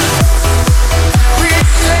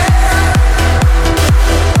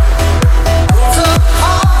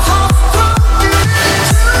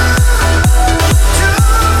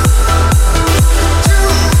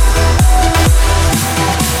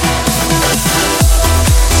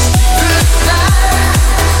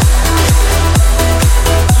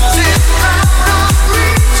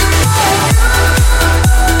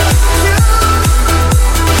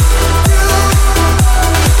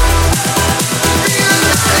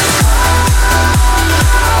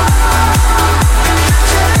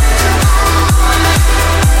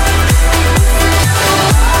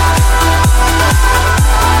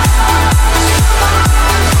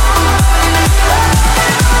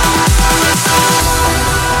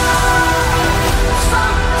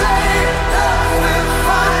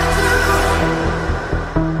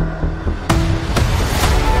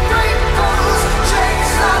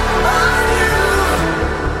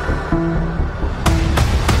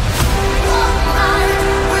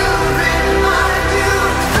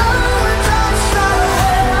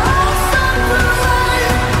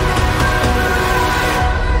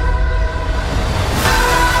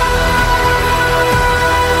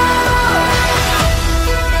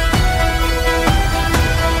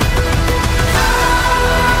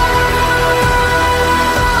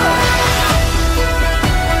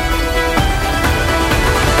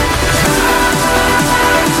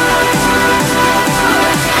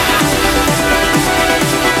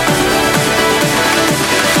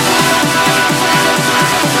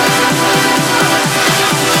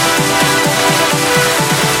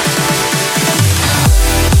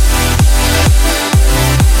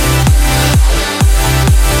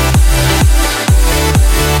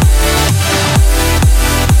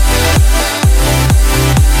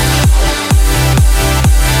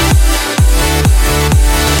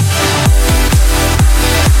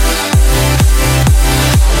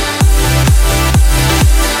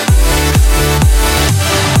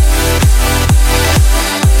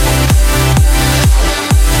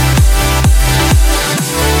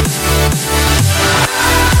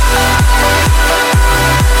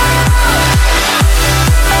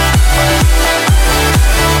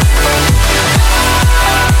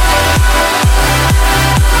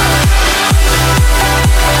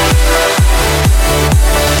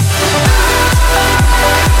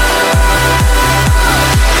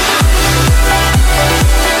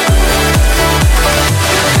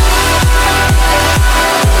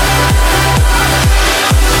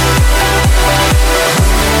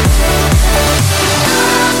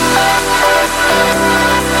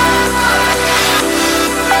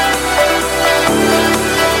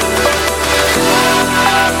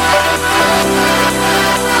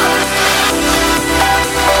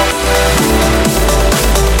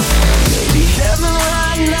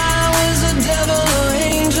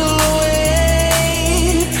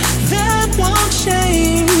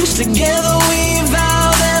Together we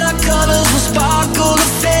vow that our colors will sparkle to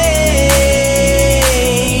fade.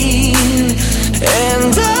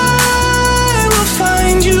 And I will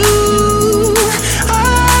find you,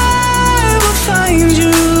 I will find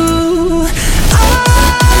you, I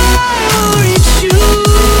will reach you.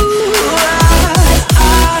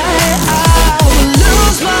 I will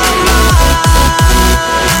lose my mind,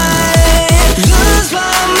 lose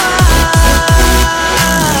my mind,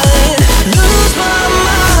 lose my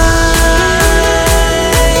mind,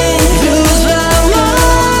 lose my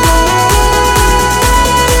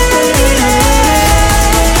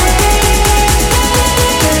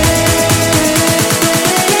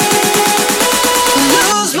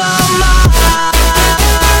lose my mind,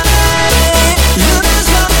 lose my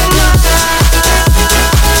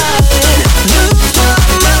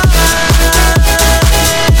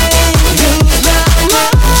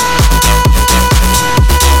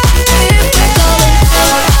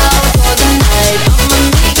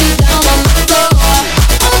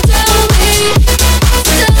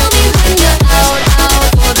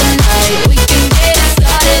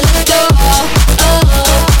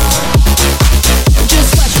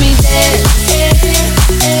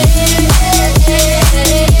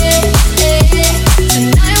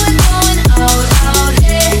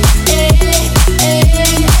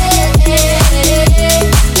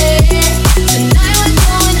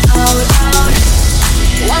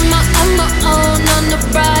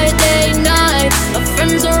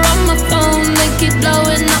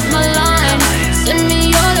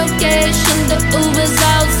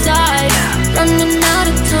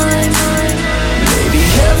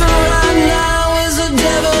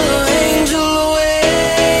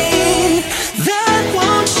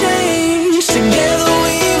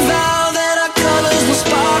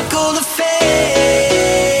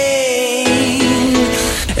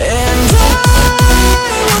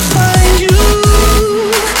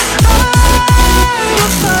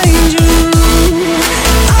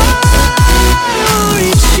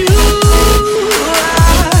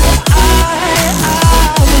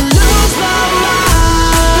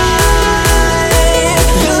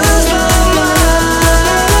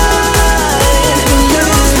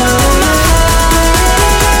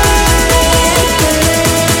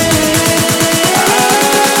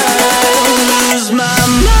lose my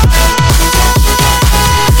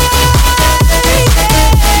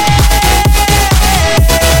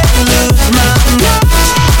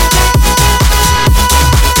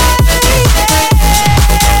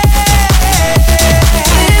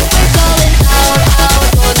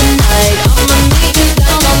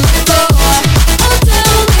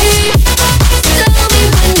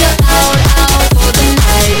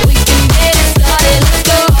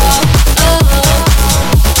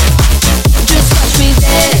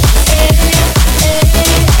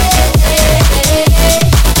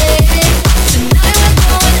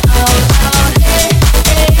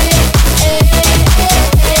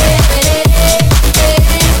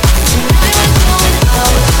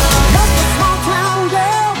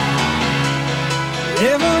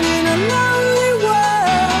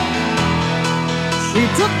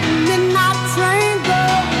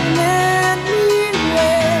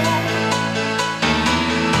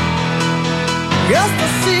Just a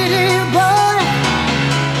city boy,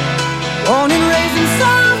 born and raised in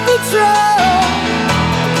South Detroit.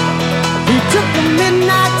 He took the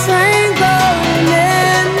midnight train going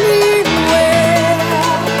anywhere.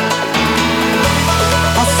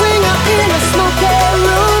 A singer in a smoky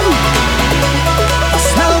room, a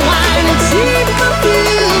smell of wine and cheap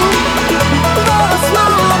perfume. For a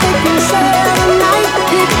small they can share the night.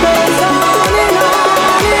 It goes on and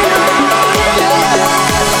on and on.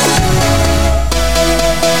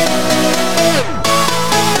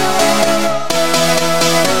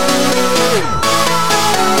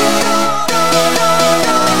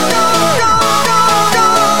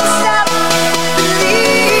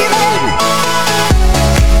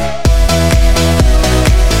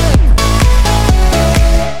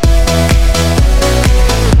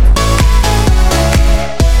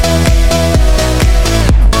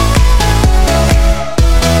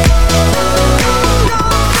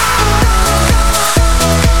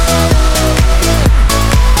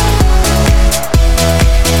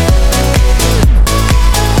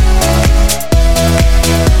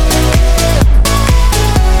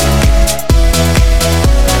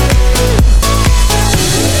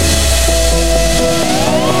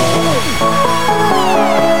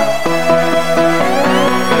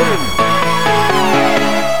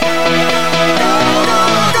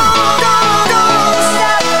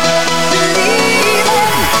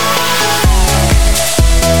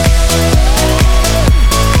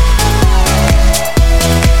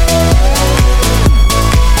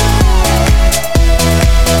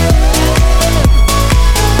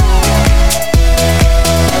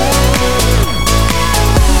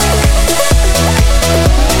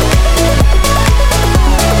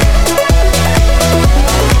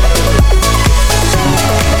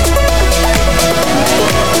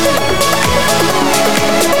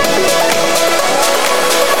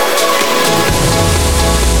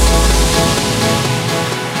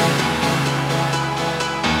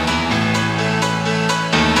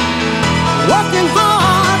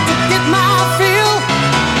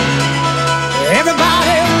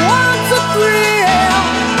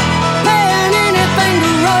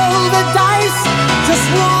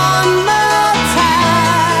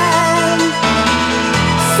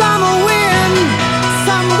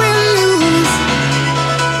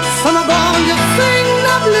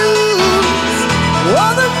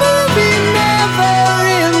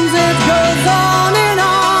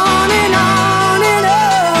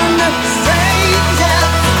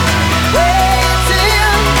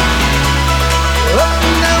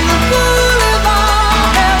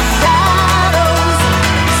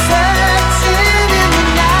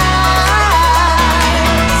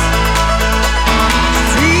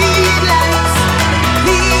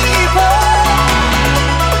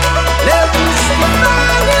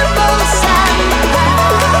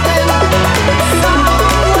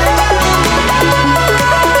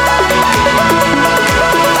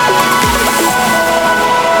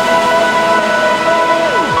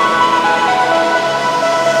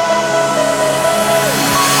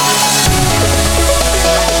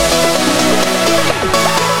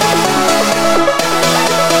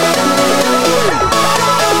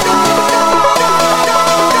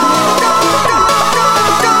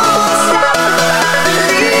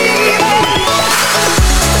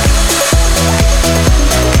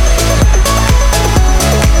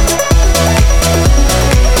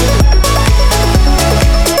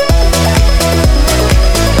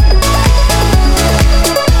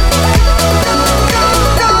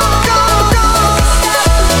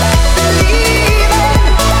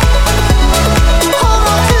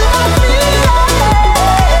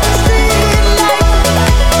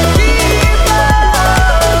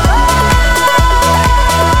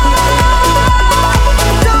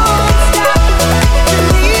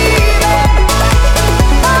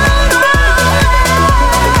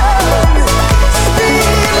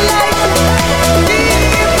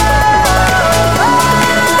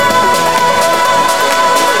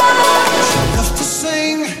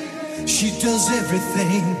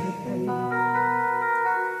 everything.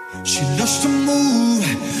 She loves to move,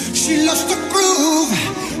 she loves to groove,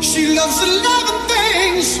 she loves the loving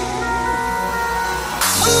things.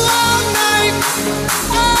 All night,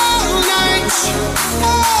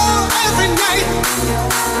 oh, every night.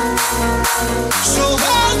 So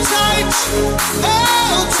hold tight,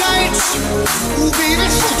 ooh baby,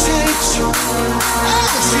 hold tight. Oh,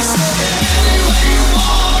 she said, any way you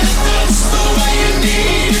want it, that's the way you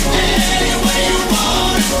need it. Any way you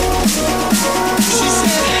want it. She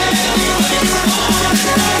said, any way you want it,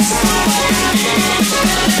 that's the way you need it.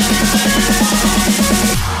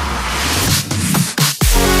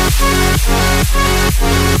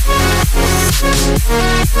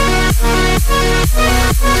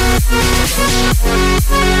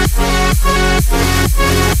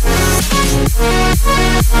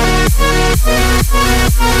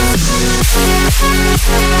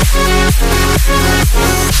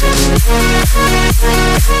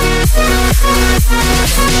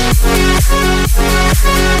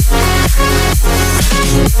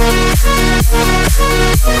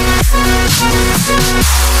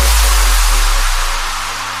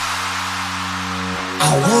 I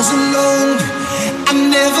was alone, I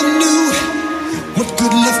never knew what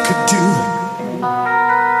good love could do.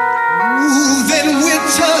 Ooh, then we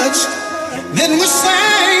touched, then we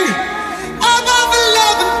sang about the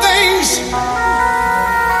loving things.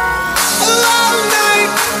 All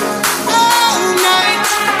night, oh,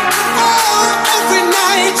 every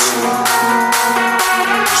night.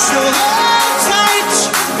 So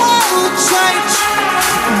hold tight,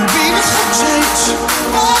 baby, so tight.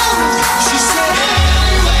 Oh, she said,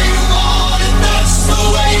 any way you want it, that's the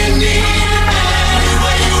way you need it. Any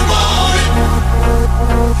way you want it.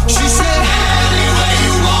 She said, any way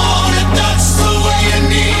you want it, that's the way you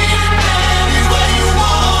need it. Any way you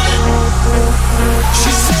want it.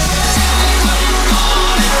 She said, any way you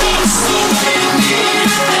want it, that's the way you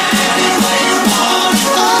need it. Any way you want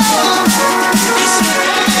it. She said,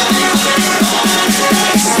 any way you want it,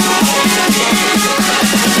 that's the way you need it.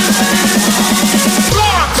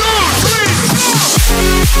 Rock!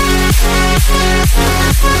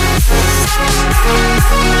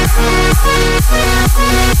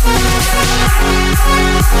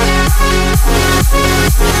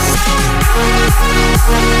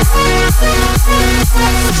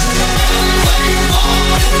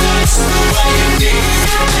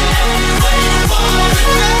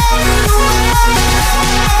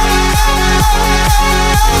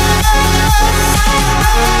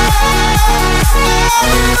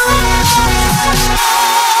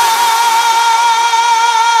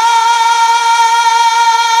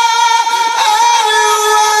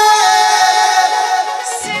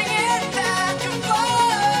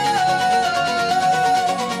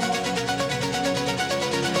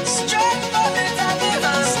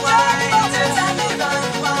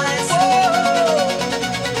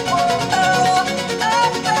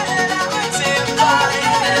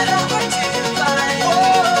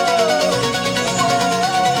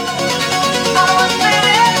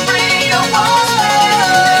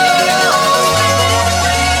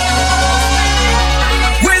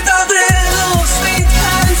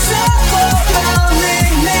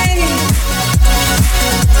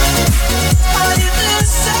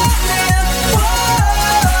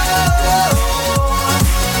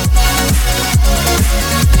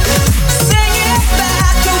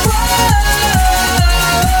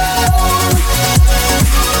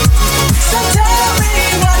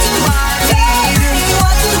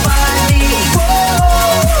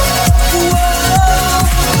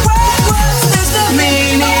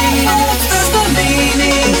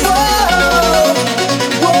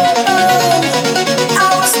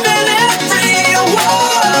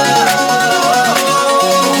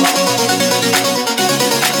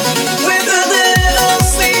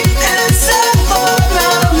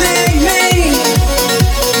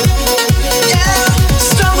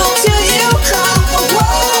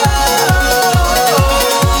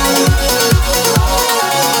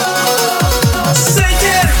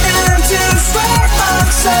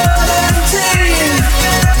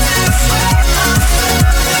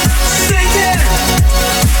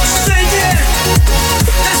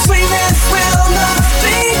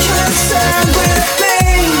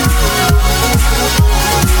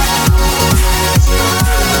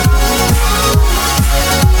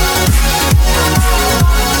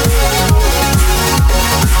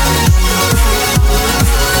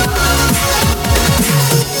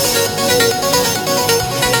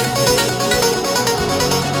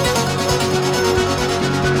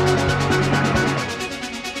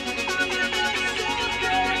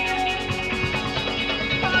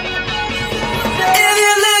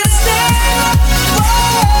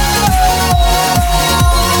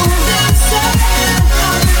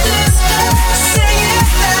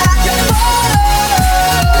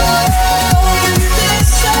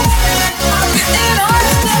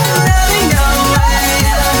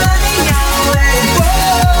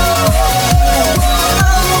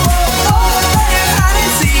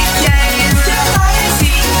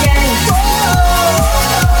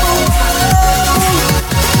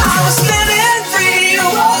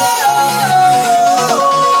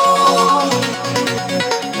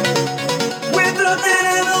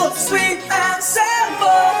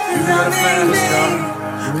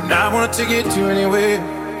 And I wanna take it to anywhere.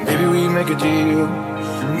 Maybe we make a deal.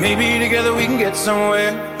 Maybe together we can get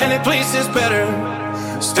somewhere. Any place is better.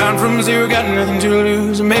 Starting from zero, got nothing to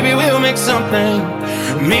lose. Maybe we'll make something.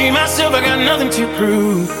 Me, myself, I got nothing to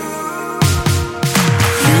prove.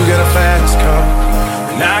 You got a fast car,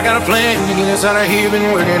 and I got a plan to get us out of here.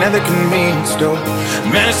 Been working at the convenience store.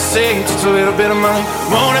 Managed to save just a little bit of money.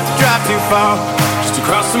 Won't have to drive too far, just to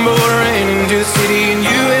cross the border and into the city. And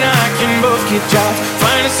you and I can both get jobs,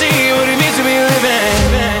 finally see what it means to be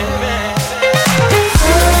living.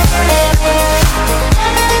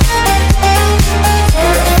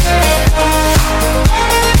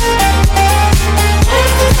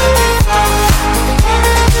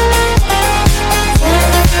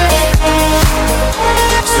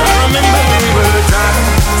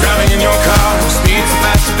 Driving in your car, speed so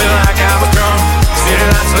fast I feel like I was drunk. City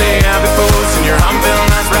lights lay out before us, and your arm felt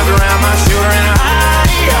nice wrapped around my shoulder. And I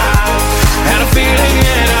had a feeling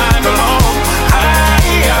that I belong. I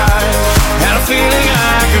had a feeling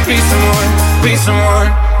I could be someone, be someone,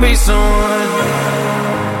 be someone.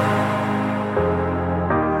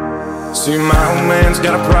 See, my old man's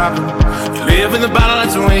got a problem. You live in the bottle,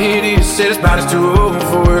 that's the way it is. Said his body's too old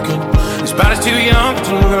for working, his body's too young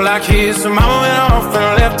to look like his. So mama went off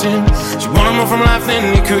and left him. She wanted more from life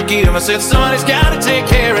than he could give. I said somebody's gotta take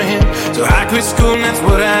care of him, so I quit school and that's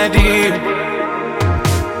what I did.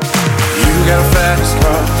 You got a fast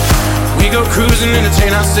car, we go cruising,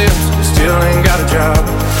 entertain ourselves. We still ain't got a job,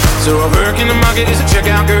 so I work in the market as a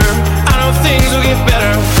checkout girl. I know things will get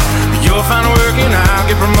better. You'll find work and I'll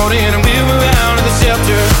get promoted, and we'll move out of the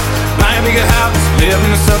shelter, buy a bigger house, live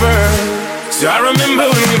in the suburbs. So I remember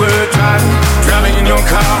when we were driving in your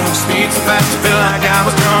car, speed so fast I felt like I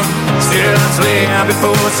was drunk. City lights lay out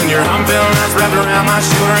before us, and your arm felt nice wrapped around my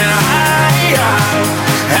shoulder. And I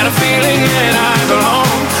had a feeling that I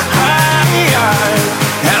belong. I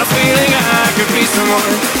had a feeling I could be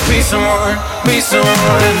someone, be someone, be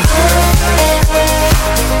someone.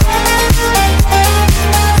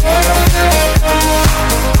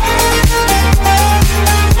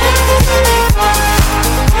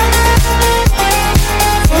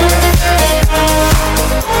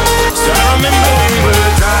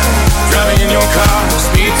 Driving in your car,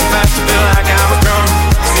 speed so fast I feel like I was drunk.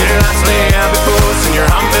 City lights lay out before us, and your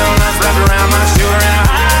arm felt nice wrapped around my shoulder. And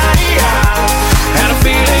I had a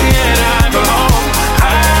feeling that I belong.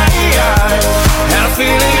 I had a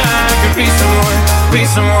feeling I could be someone, be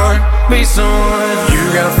someone, be someone. You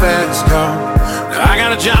got a fast car, I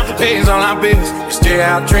got a job that pays all our bills. You stay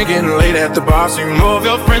out drinking late at the bar, see more of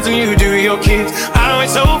your friends than you do your kids. I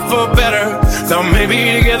always hope for better, thought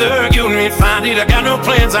maybe together you and me'd find it. I got no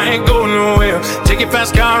plans, I ain't going nowhere. Take your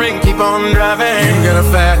fast car and keep on driving. You got a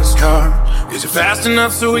fast car, is it fast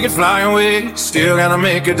enough so we can fly away? Still gotta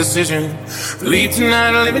make a decision, leave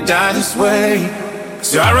tonight or let me die this way.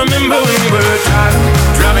 So I remember when we were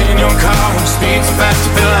driving in your car, speed so fast I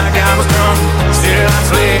felt like I was drunk. City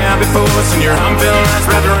lights lay out before us, and your arm felt nice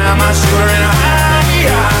wrapped around my shoulder. And I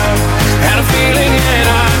had a feeling that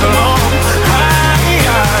I belong. I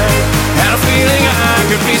had a feeling I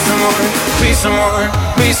could be someone, be someone,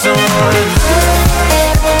 be someone.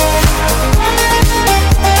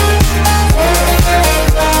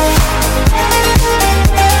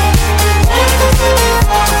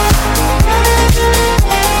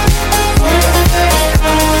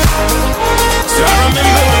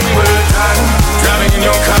 Driving in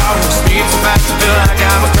your car, speed so fast I feel like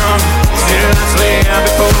I was drunk. City lights lay out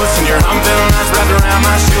before us, and your arm felt nice wrapped around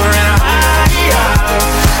my shoulder. And I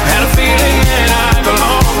had a feeling that I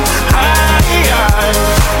belong. I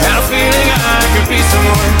had a feeling I could be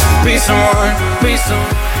someone, be someone, be someone.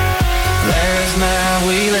 Last night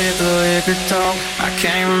we let the liquor talk. I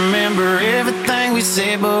can't remember everything we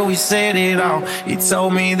said, but we said it all. You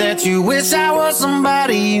told me that you wish I was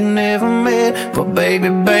somebody you never met. But baby,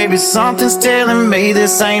 baby, something's telling me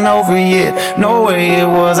this ain't over yet. No way it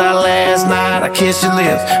was our last night. I kissed your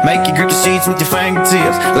lips, make you grip the sheets with your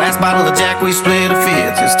fingertips. Last bottle of Jack, we split a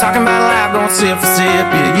fifth. Just talking about life, going sip for sip.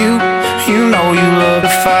 Yeah, you know you love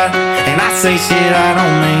to fight, and I say shit I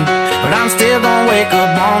don't mean, but I'm still gonna wake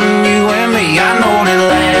up on you and me. I know that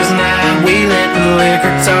last night we let the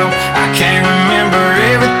liquor talk. I can't remember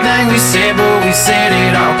everything we said, but we said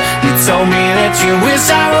it all. You told me that you wish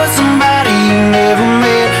I was somebody you never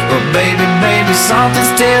met. But baby, baby,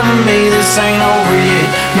 something's telling me this ain't over yet.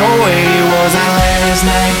 No way it was our last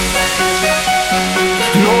night.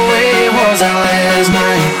 No way it was our last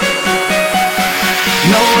night.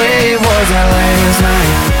 No way it was our last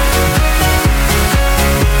night.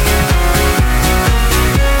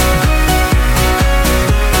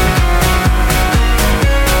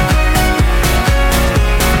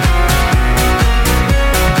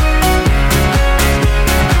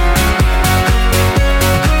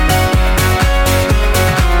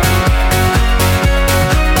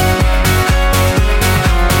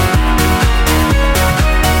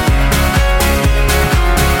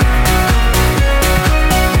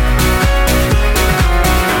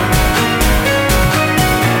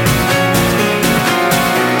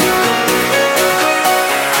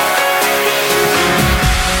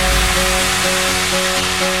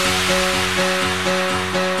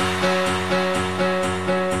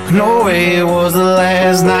 No way it was the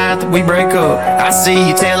last night that we break up. I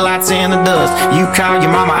see your taillights in the dust. You call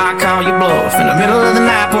your mama, I call your bluff. In the middle of the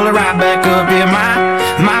night, pull it right back up. Yeah,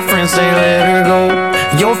 my friends say let her go.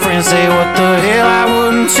 Your friends say what the hell, I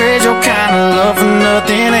wouldn't trade your kind of love for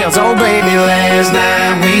nothing else. Oh baby, last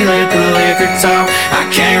night we let the liquor talk. I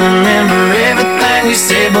can't remember everything we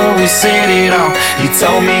said, but we said it all. You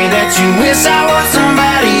told me that you wish I was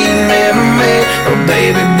somebody you never met. Oh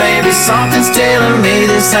baby, baby, something's telling me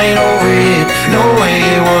this ain't over yet. No way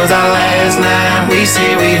it was our last night. We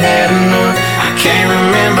said we had enough. I can't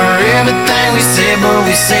remember everything we said, but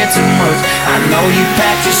we said too much. I know you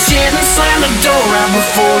packed your shit and slammed the door right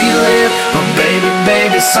before you left. But baby,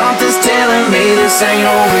 baby, something's telling me this ain't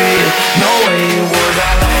over yet. No way it was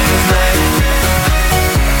our last night.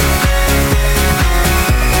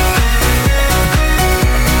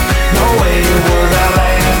 No way it was our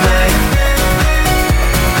last night.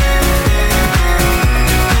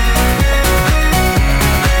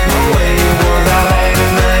 No way it was our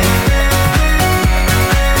last night.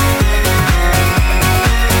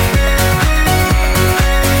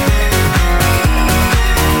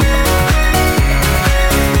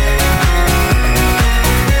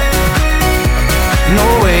 No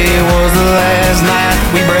way it was the last night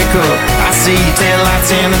we break up. I see your taillights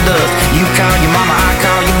in the dust. You call your mama, I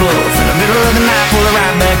call your bluff. In the middle of the night, pull it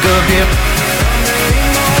right back up, yep.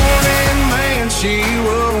 Morning, man, she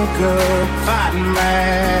woke up fighting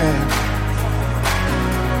mad,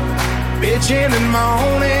 bitching and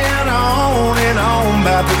moaning on and on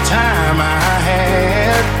about the time I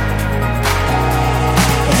had.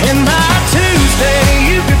 And by Tuesday,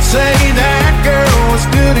 you could say that girl was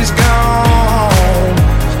good as gone.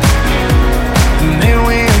 And then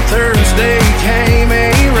when Thursday came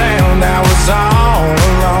around, I was all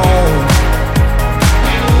alone.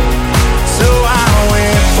 So I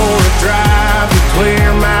went for a drive to clear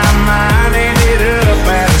my mind. Ended up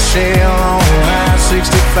at a Shell on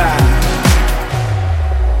I-65.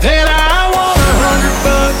 Then I won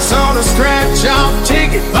 $100 on a scratch-off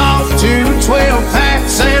ticket, bought 2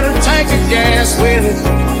 12-packs and a tank of gas with it.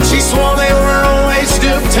 She swore they were a waste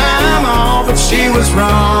of time, all, but she was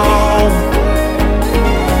wrong.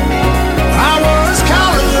 I was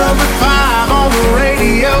calling number 5 on the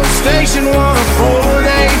radio station, won a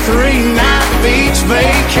 4-day, 3-night beach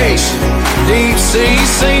vacation. Deep sea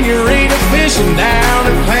senorita fishing down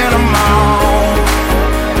in Panama.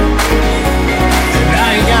 And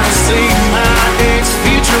I ain't gotta see my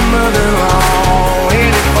ex-future mother-in-law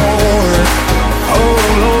anymore. Oh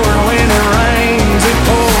Lord, when it rains, it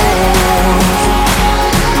pours.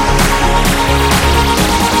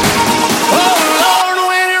 Oh Lord,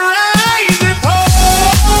 when it rains, it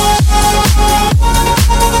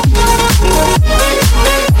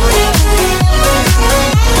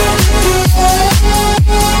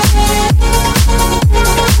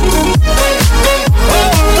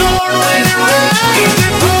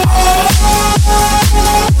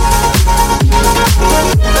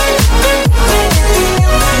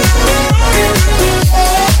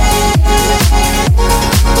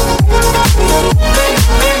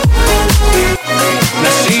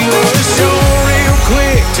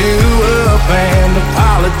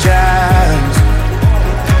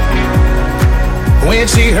when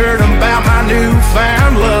she heard about my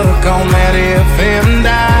newfound luck on that FM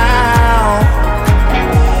dial.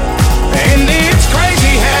 And it's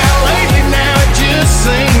crazy how lately now it just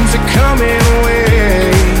seems to come in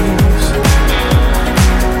waves.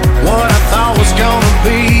 What I thought was gonna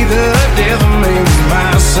be the death of me,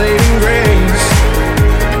 my saving grace,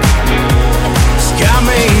 it's got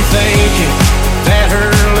me thinking that her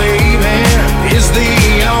leaving is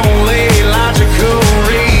the only logical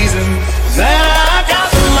reason that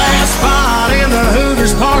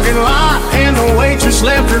parking lot, and the waitress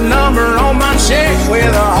left her number on my check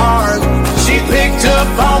with a heart. She picked up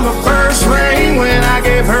on the first ring when I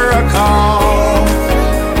gave her a call.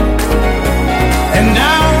 And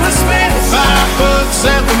I only spent $5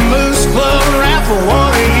 at the Moose Club raffle,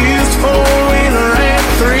 won a used 4-wheeler and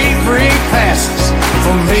 3 free passes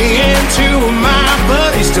for me and 2 of my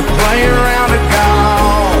buddies to play around at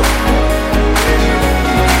golf.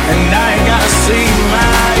 And I ain't gotta see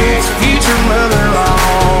my ex-future mother-in-law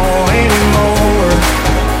anymore.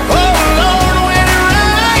 Oh Lord, when it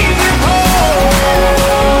rains, it pours.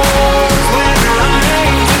 When it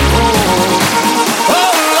rains, it pours.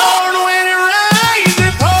 Oh Lord, when it rains,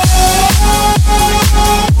 it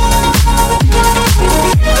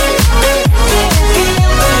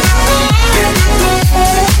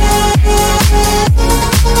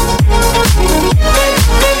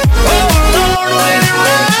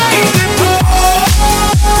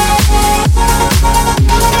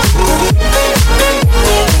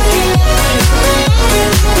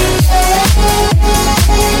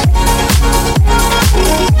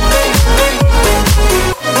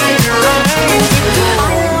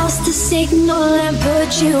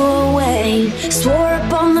put you away. Swore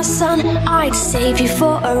upon the sun I'd save you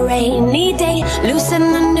for a rainy day. Loosen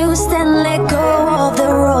the noose, then let go of the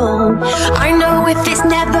rope. I know if it's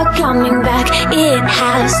never coming back, it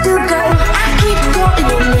has to go. I keep calling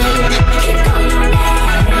your name, keep calling your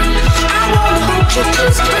name. I wanna hold you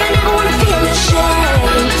close, but I never wanna feel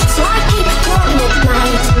ashamed. So I keep calling at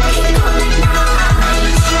night, keep calling at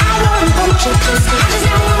night. I wanna hold you close, I just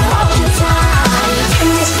never wanna hold you tight. In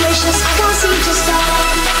this gracious, I can't seem to stop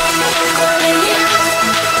calling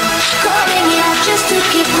you out just to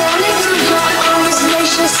keep calling to your arms.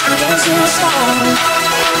 Gracious, I can't seem to stop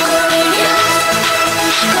calling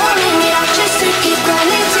you out just to keep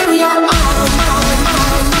calling to your arms.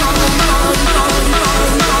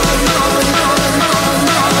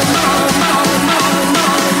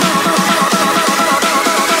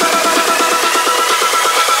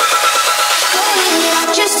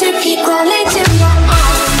 Just to keep calling to your arms.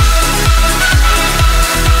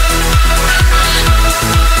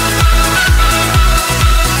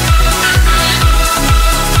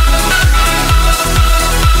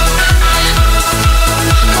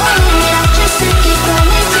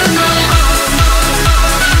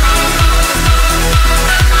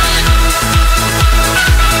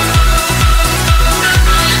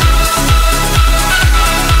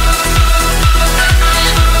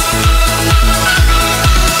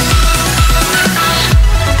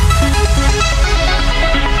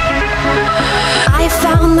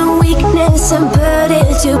 And put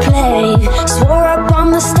it to play. Swore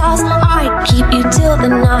upon the stars I'd keep you till the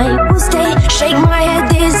night will stay. Shake my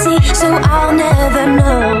head dizzy so I'll never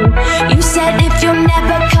know. You said if you're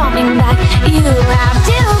never coming back, you have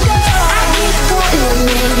to go. I keep calling your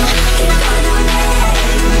name, keep calling your name.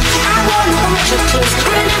 I wanna hold you close,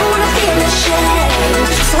 but I never wanna feel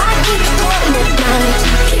ashamed. So I keep calling at night,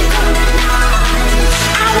 keep calling at night.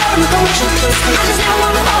 I wanna hold you close, I just never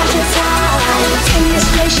wanna hold you tight. In this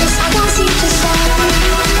gracious, I can't seem to stop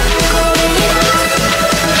calling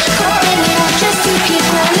you out just to keep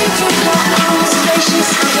calling to your arms. Gracious,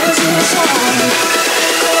 I can't seem to stop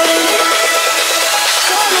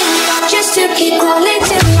calling you out just to keep calling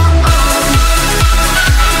to your arms.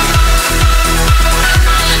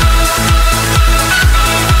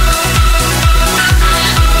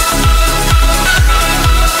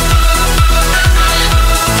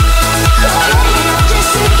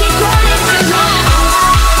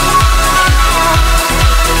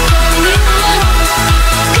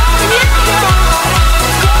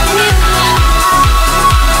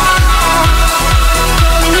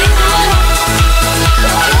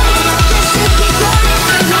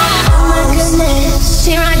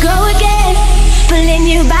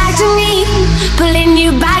 Pulling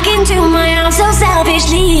you back into my arms so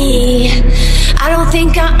selfishly. I don't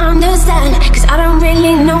think I understand, cause I don't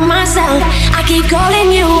really know myself. I keep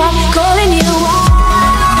calling you up, calling you up,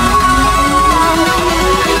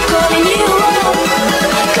 calling you up,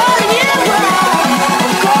 calling you up,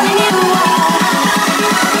 calling you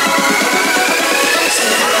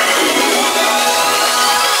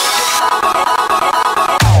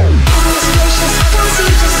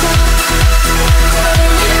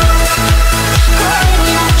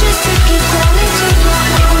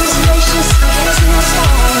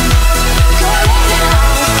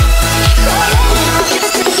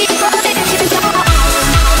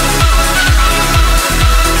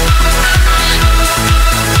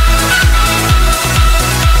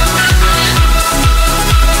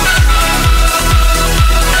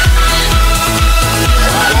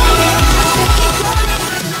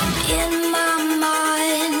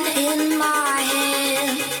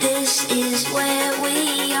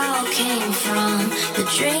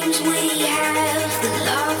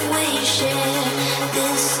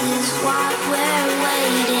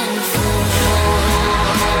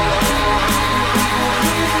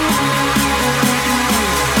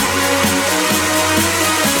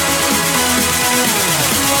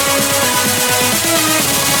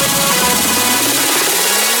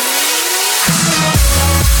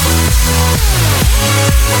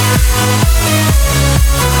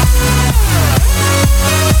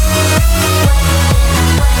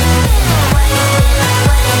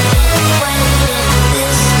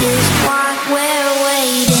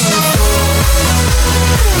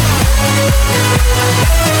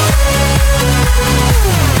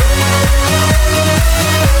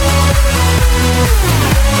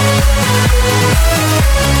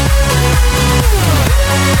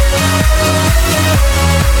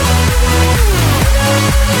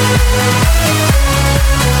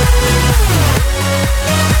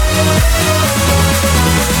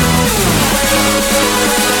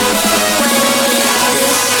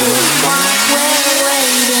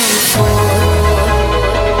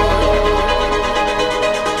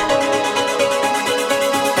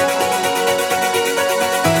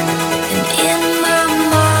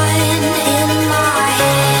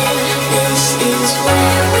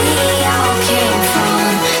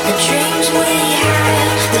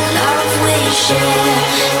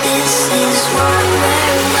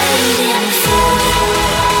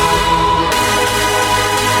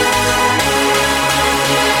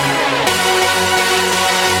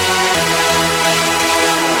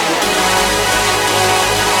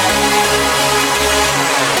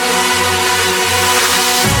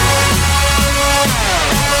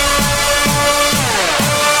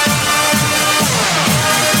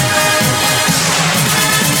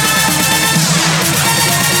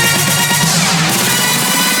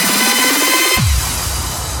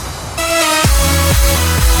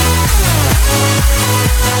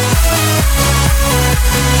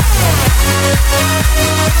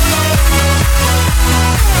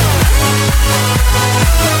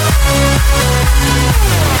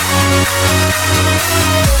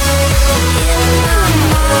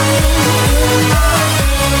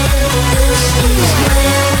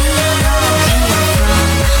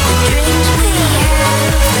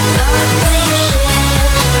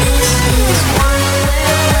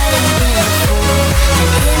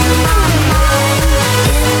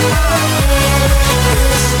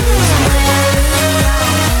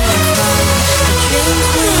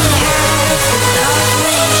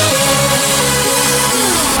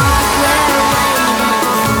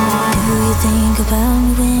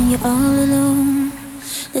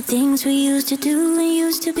the things we used to do and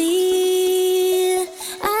used to be.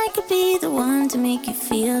 I could be the one to make you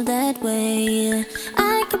feel that way.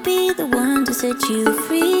 I could be the one to set you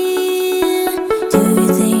free. Do you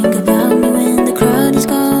think about me when the crowd is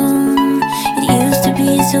gone? It used to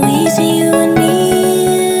be so easy, you and me.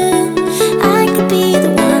 I could be the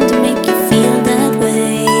one to make you feel that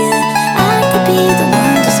way. I could be the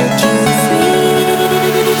one to set you free.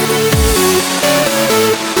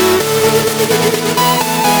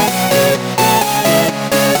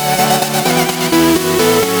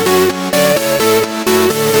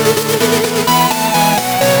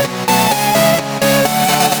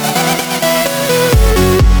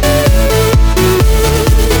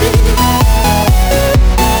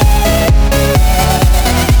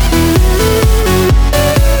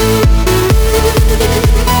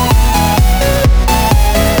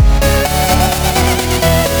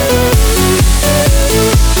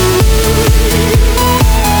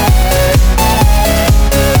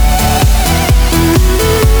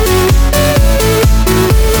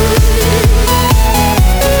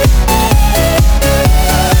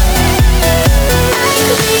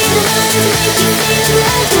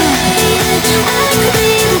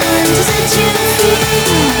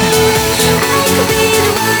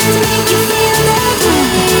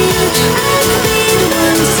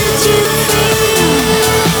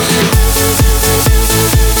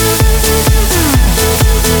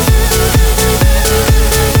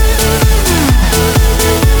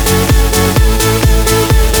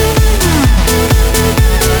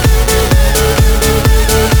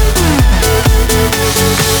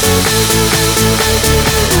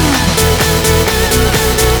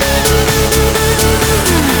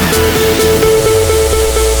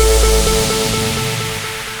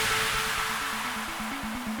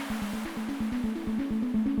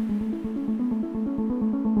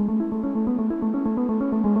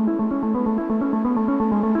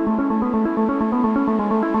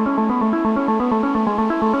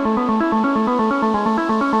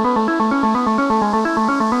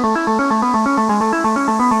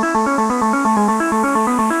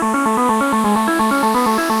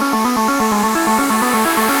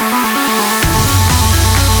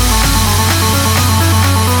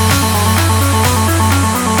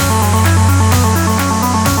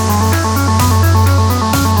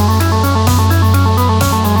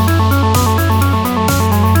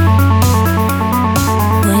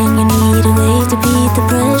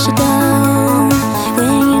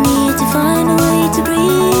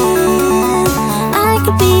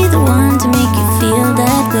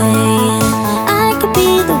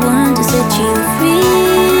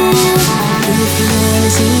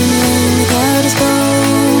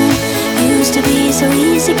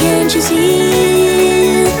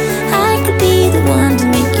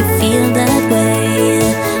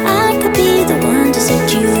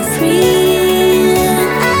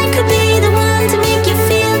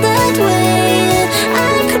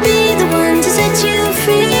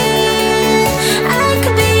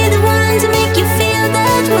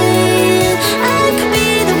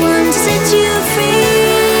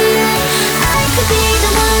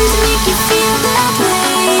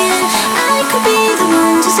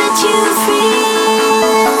 Set you free.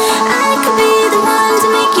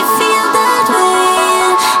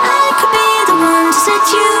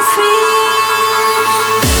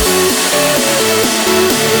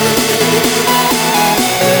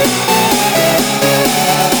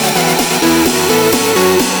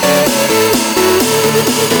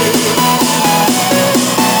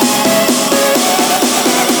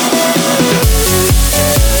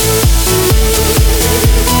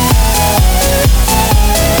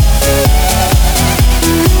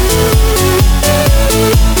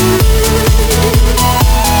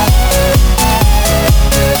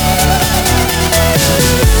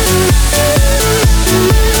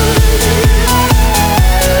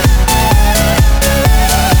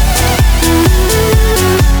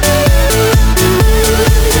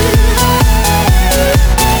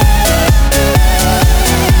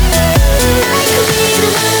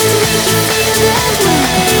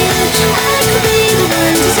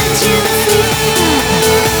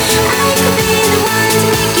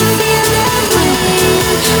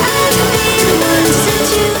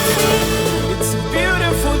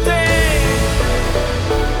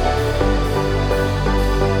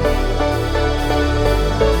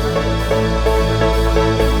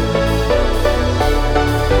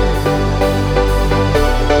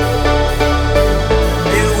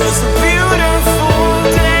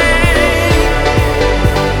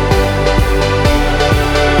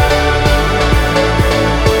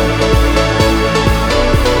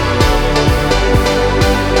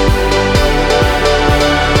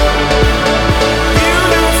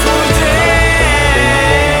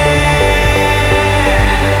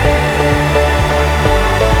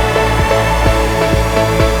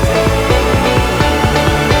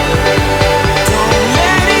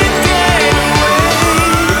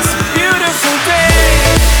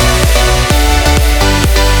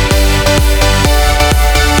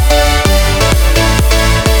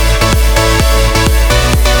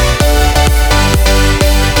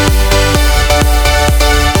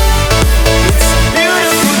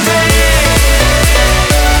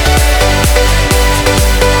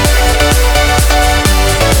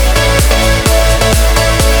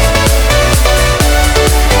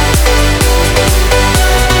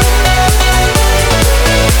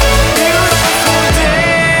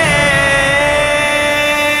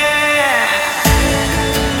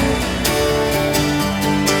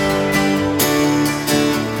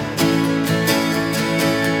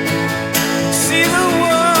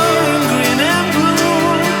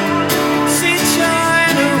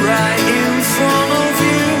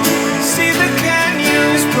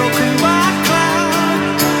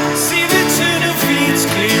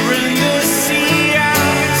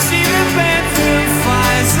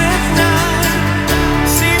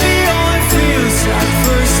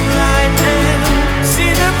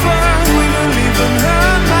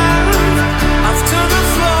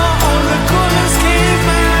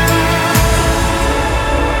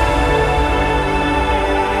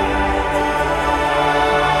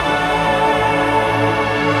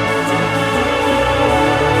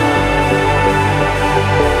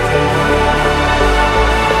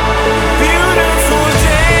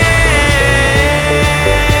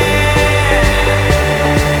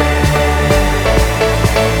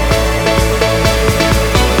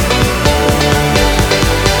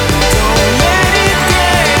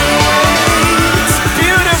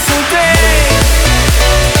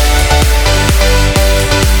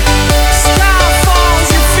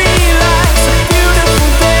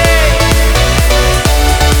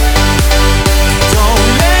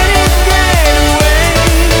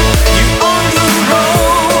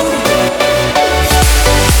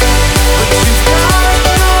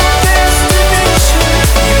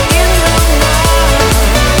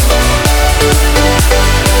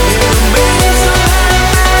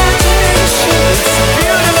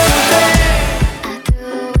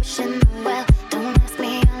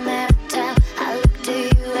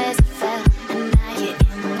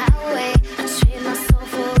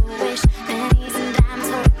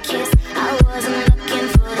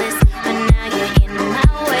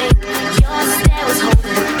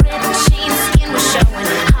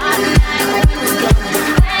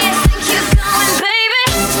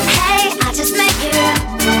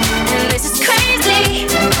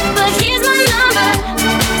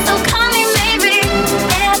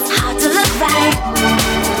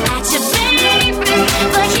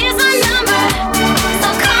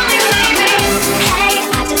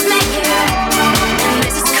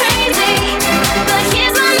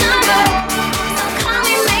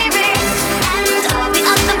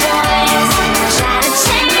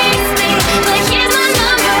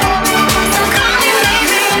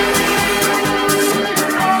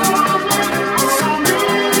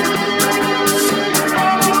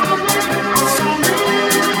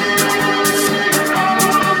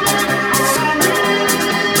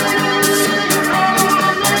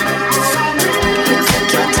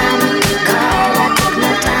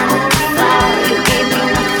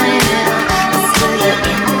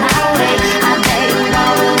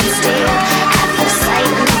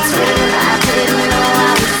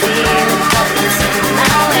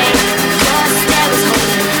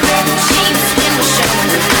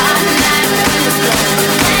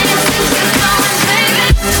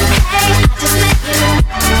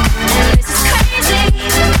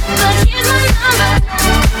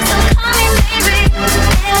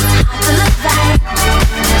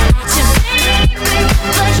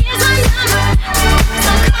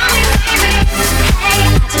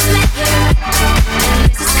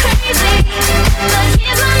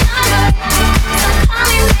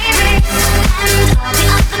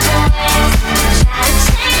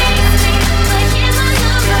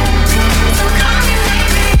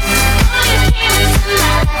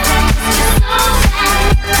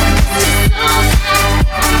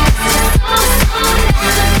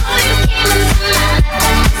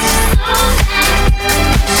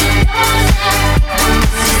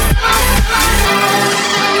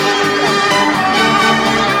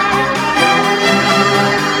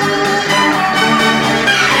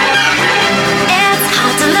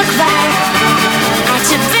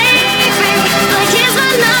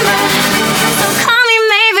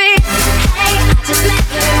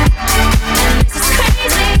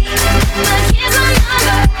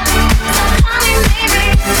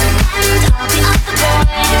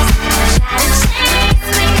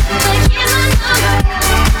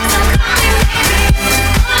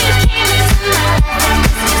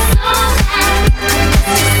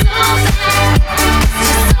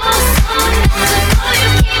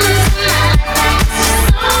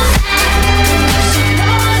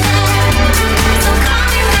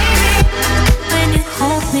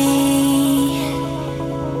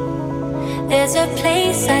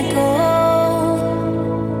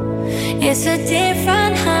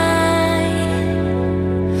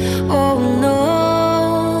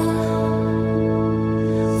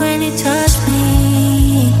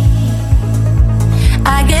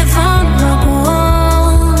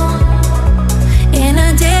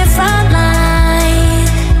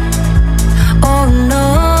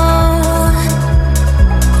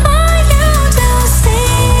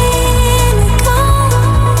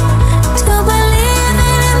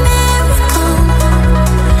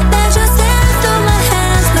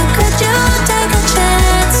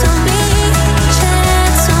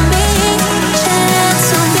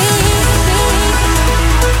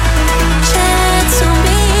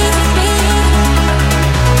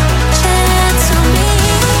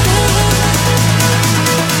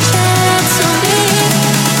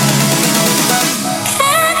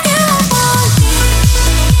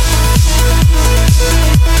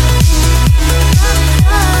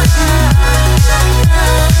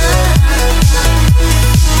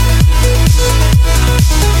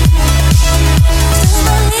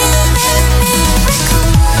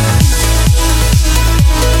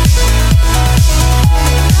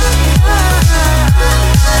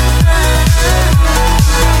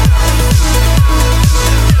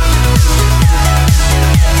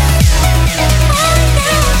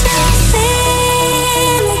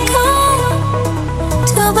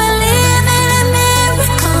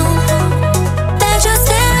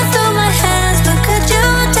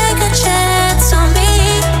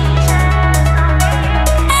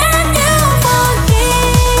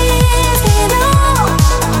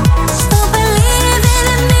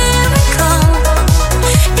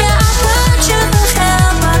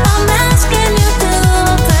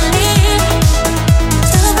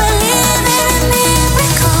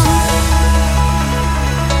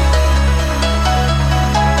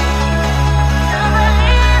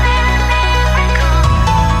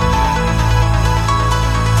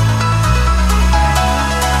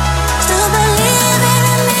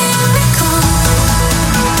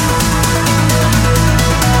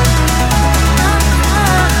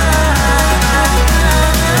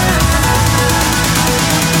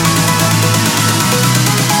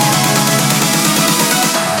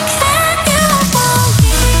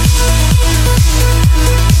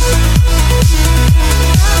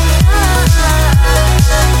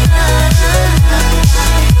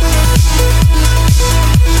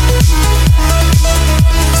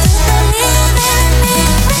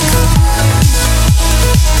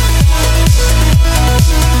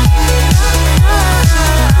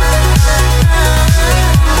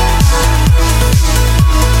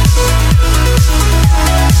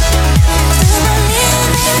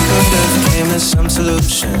 some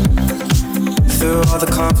solution. Through all the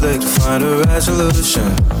conflict, find a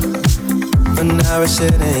resolution. But now we're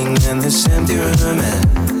sitting in this empty room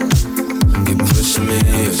and you're pushing me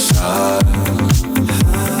aside.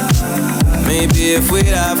 Maybe if we'd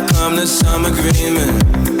have come to some agreement,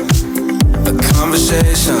 a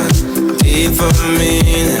conversation, deeper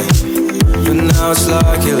meaning. But now it's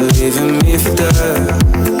like you're leaving me for dead.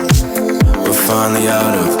 We're finally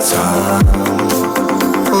out of time.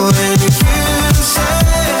 When you say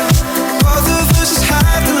both of us just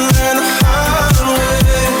had to learn the hard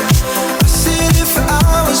way, I sit here for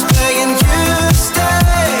hours begging you to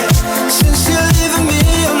stay. Since you're leaving me,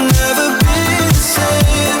 I'll never be the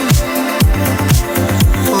same.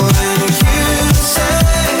 When you say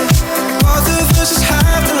both of us just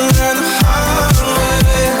had to learn the hard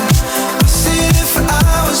way, I sit here for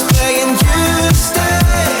hours begging you to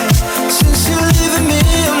stay. Since you're leaving me,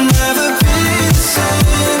 I'll never be the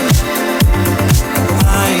same.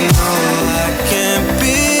 I know I can't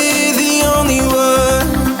be the only one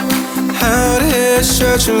out here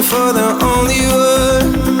searching for the only one,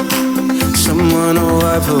 someone to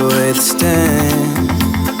wipe away the stain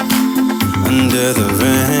under the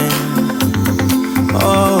rain.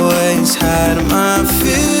 Always had my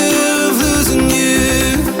fear of losing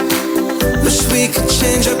you. Wish we could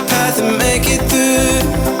change our path and make it through.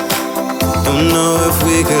 Don't know if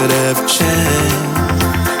we could ever change.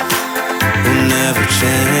 We'll never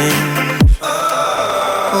change.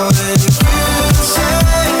 When you say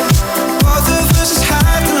both of us just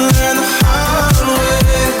had to learn the hard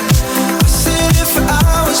way, I sit here for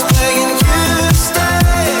hours begging you to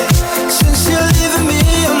stay. Since you're leaving me,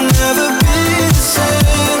 I'll never be the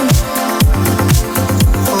same.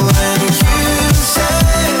 When you say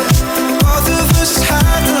both of us just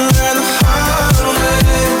had to learn the hard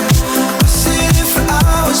way, I sit here for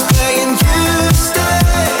hours begging you to stay.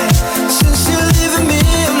 Since you're leaving me,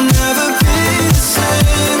 I'll never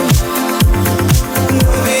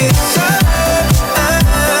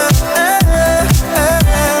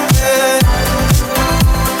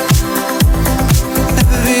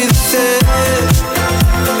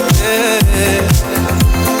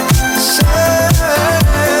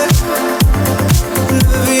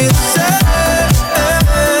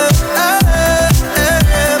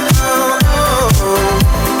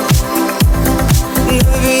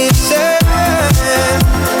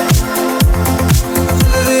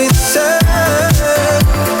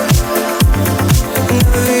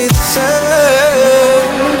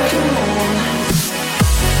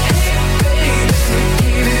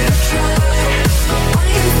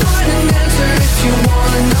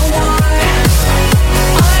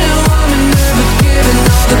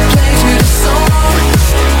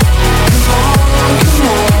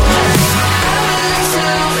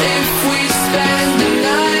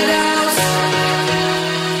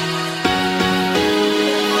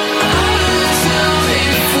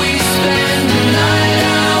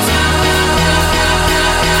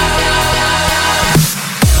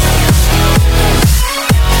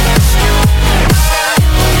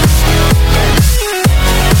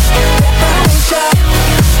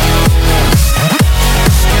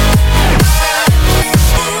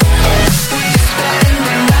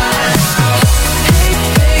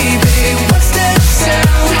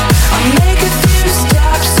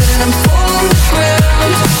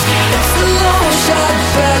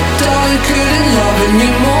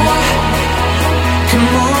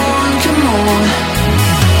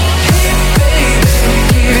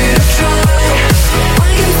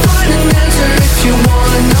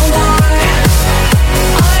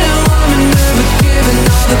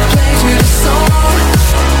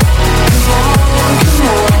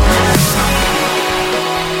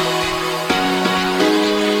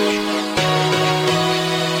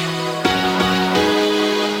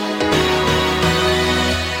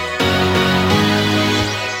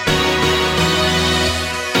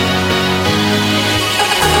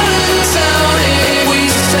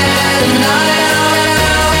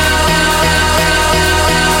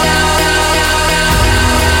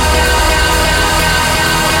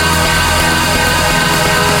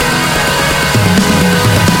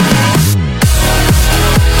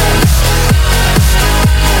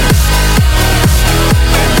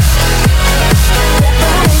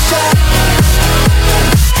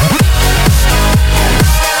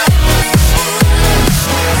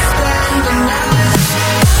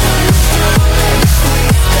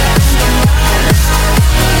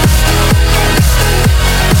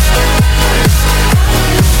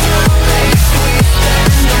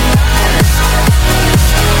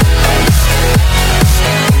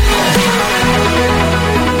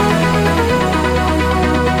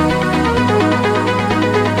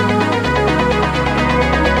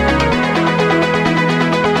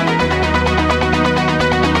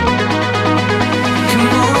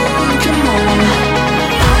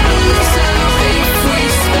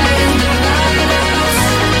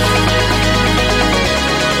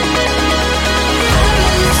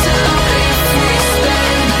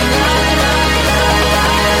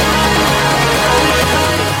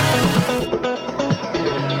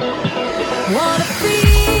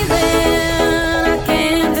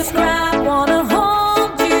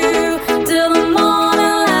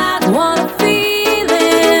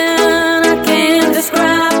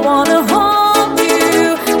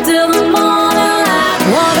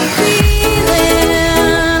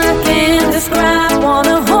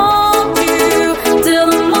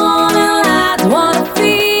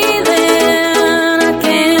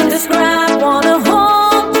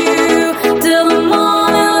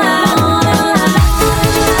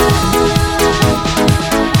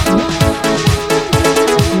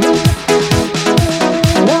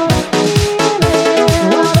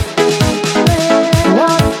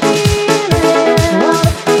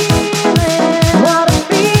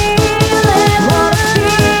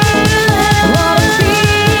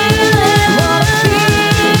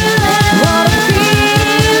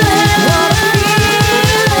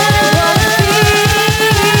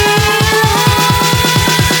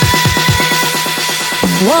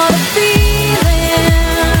What a feeling.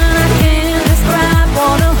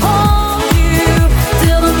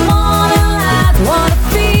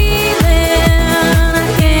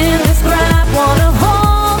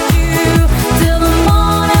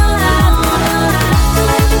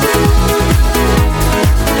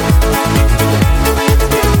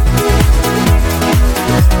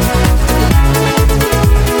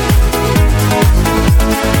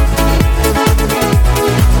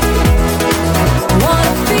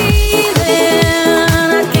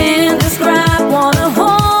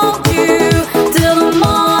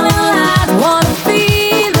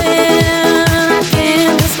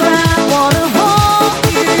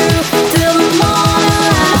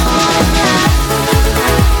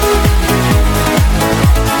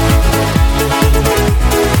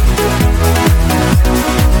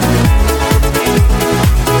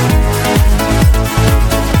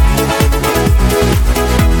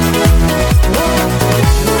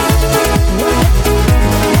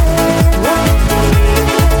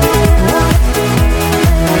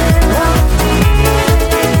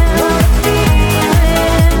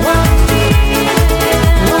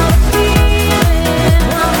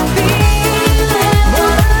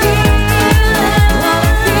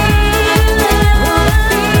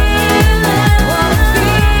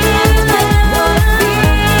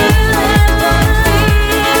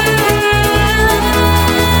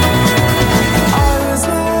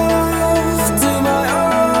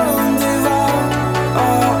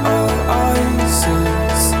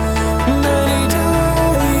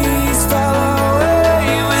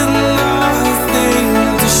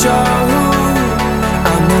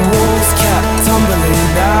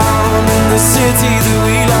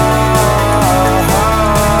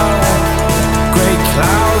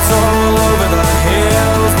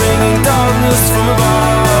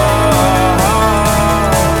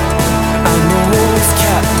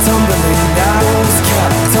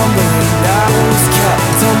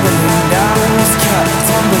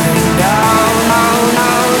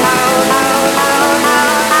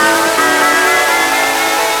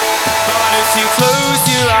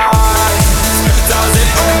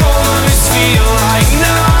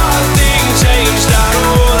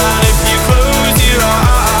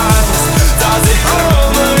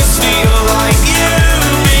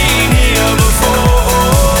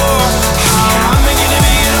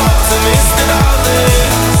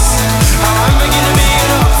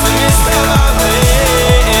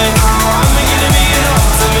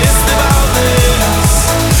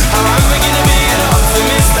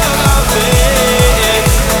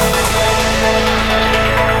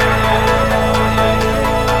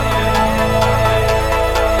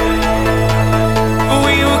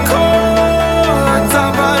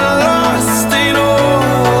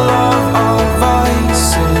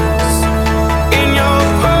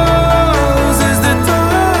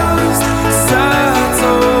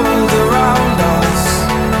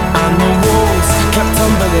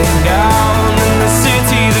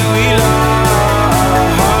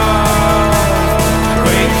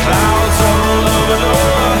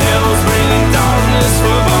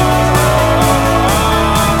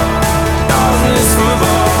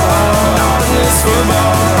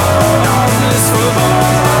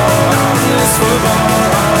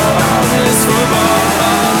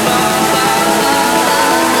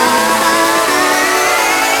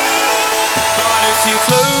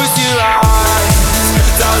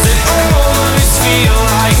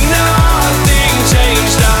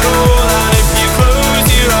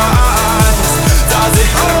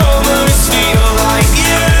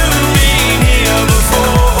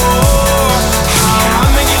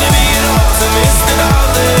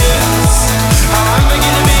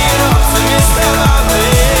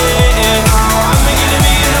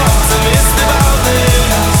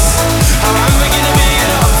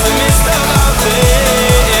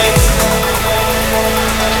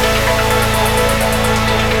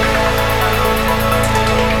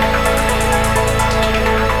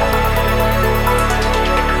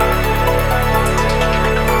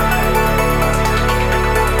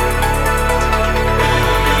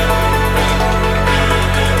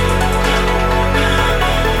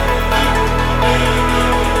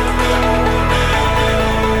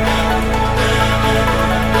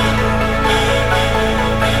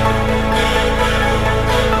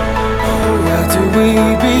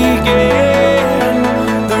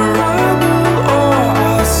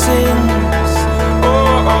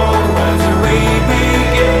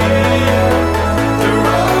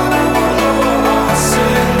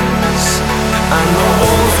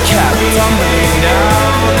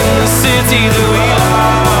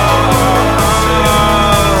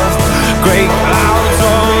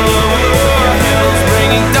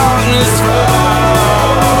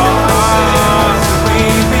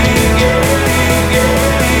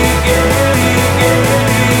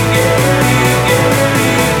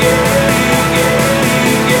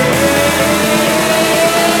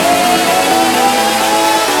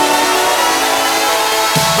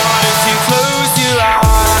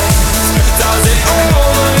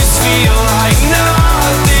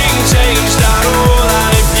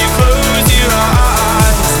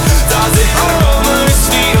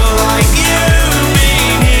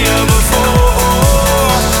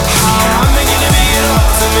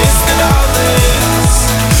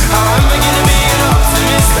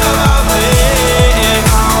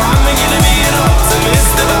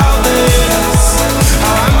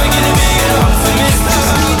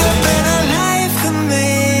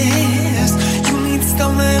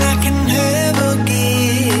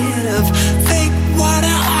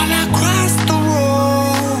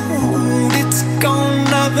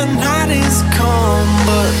 the night is calm.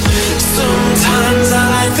 But sometimes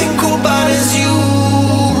all I think about is you.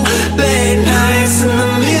 Late nights in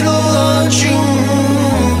the middle of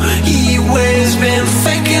June. He waves been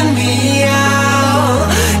faking me out.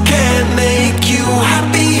 Can't make you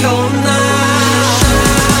happy all night.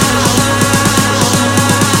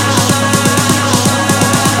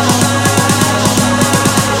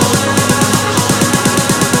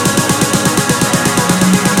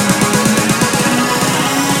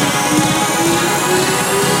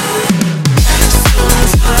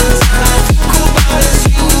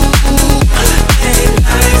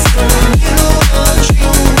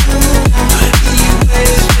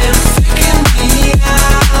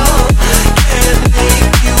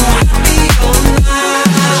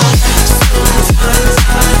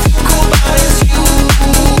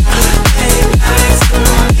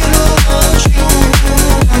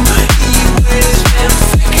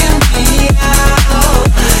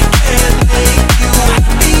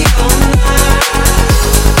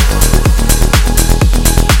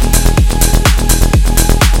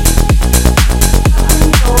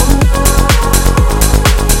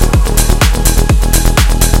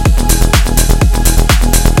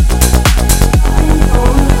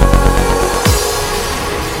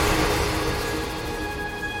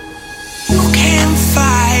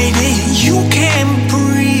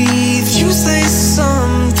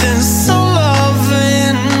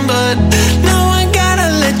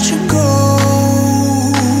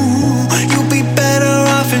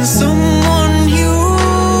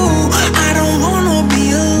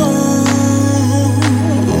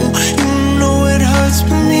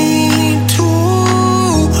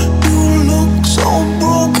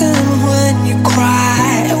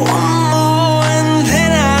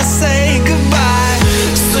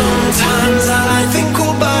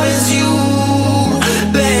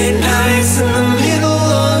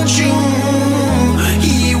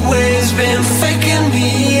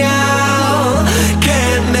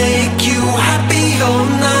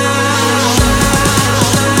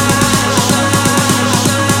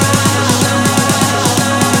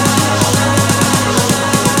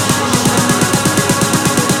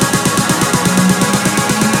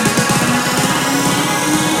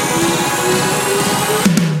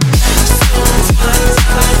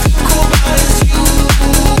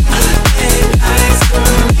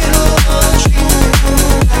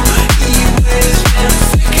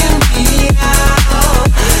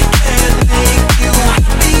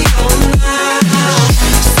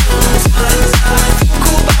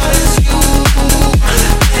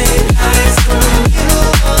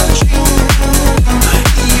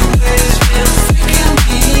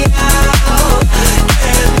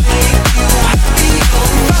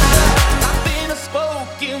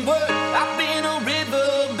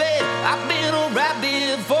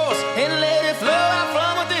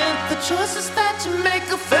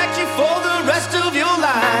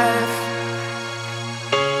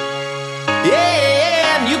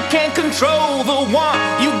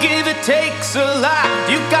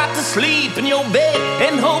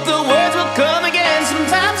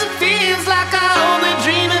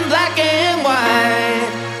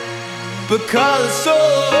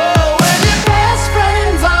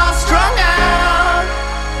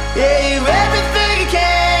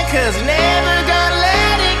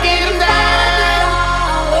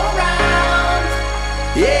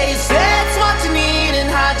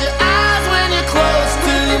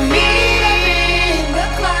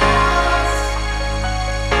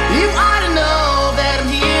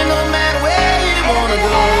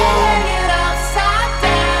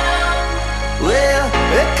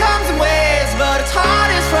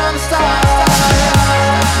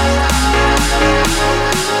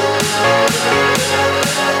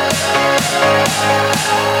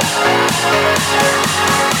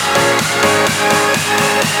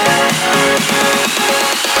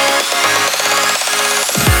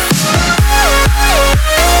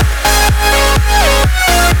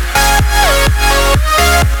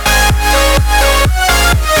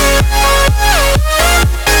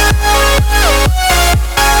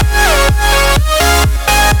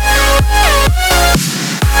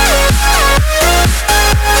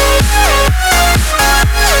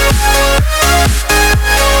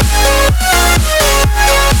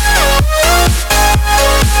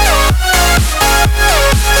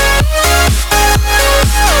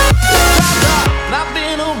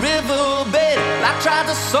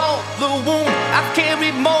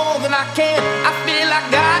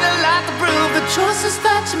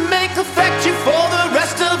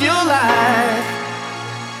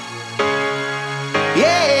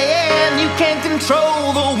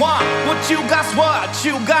 control the one. What you got's what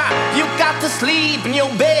you got. You got to sleep in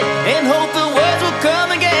your bed and hope the words will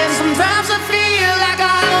come again. Sometimes I feel like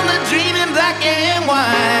I'm only dreaming black and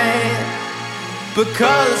white.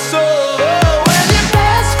 Because so when your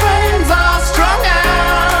best friends are strung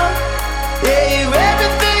out, yeah, you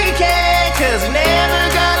everything you can, 'cause you never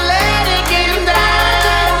gonna let it get you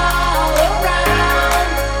down. All around,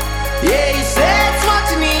 yeah, you say it's what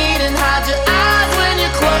you need and hide your eyes when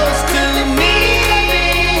you're close to me.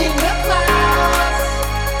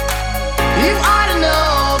 You ought to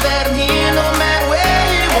know that I'm here no matter where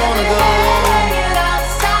you wanna go.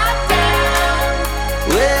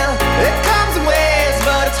 Well, it comes in waves,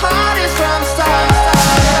 but it's hardest from the start.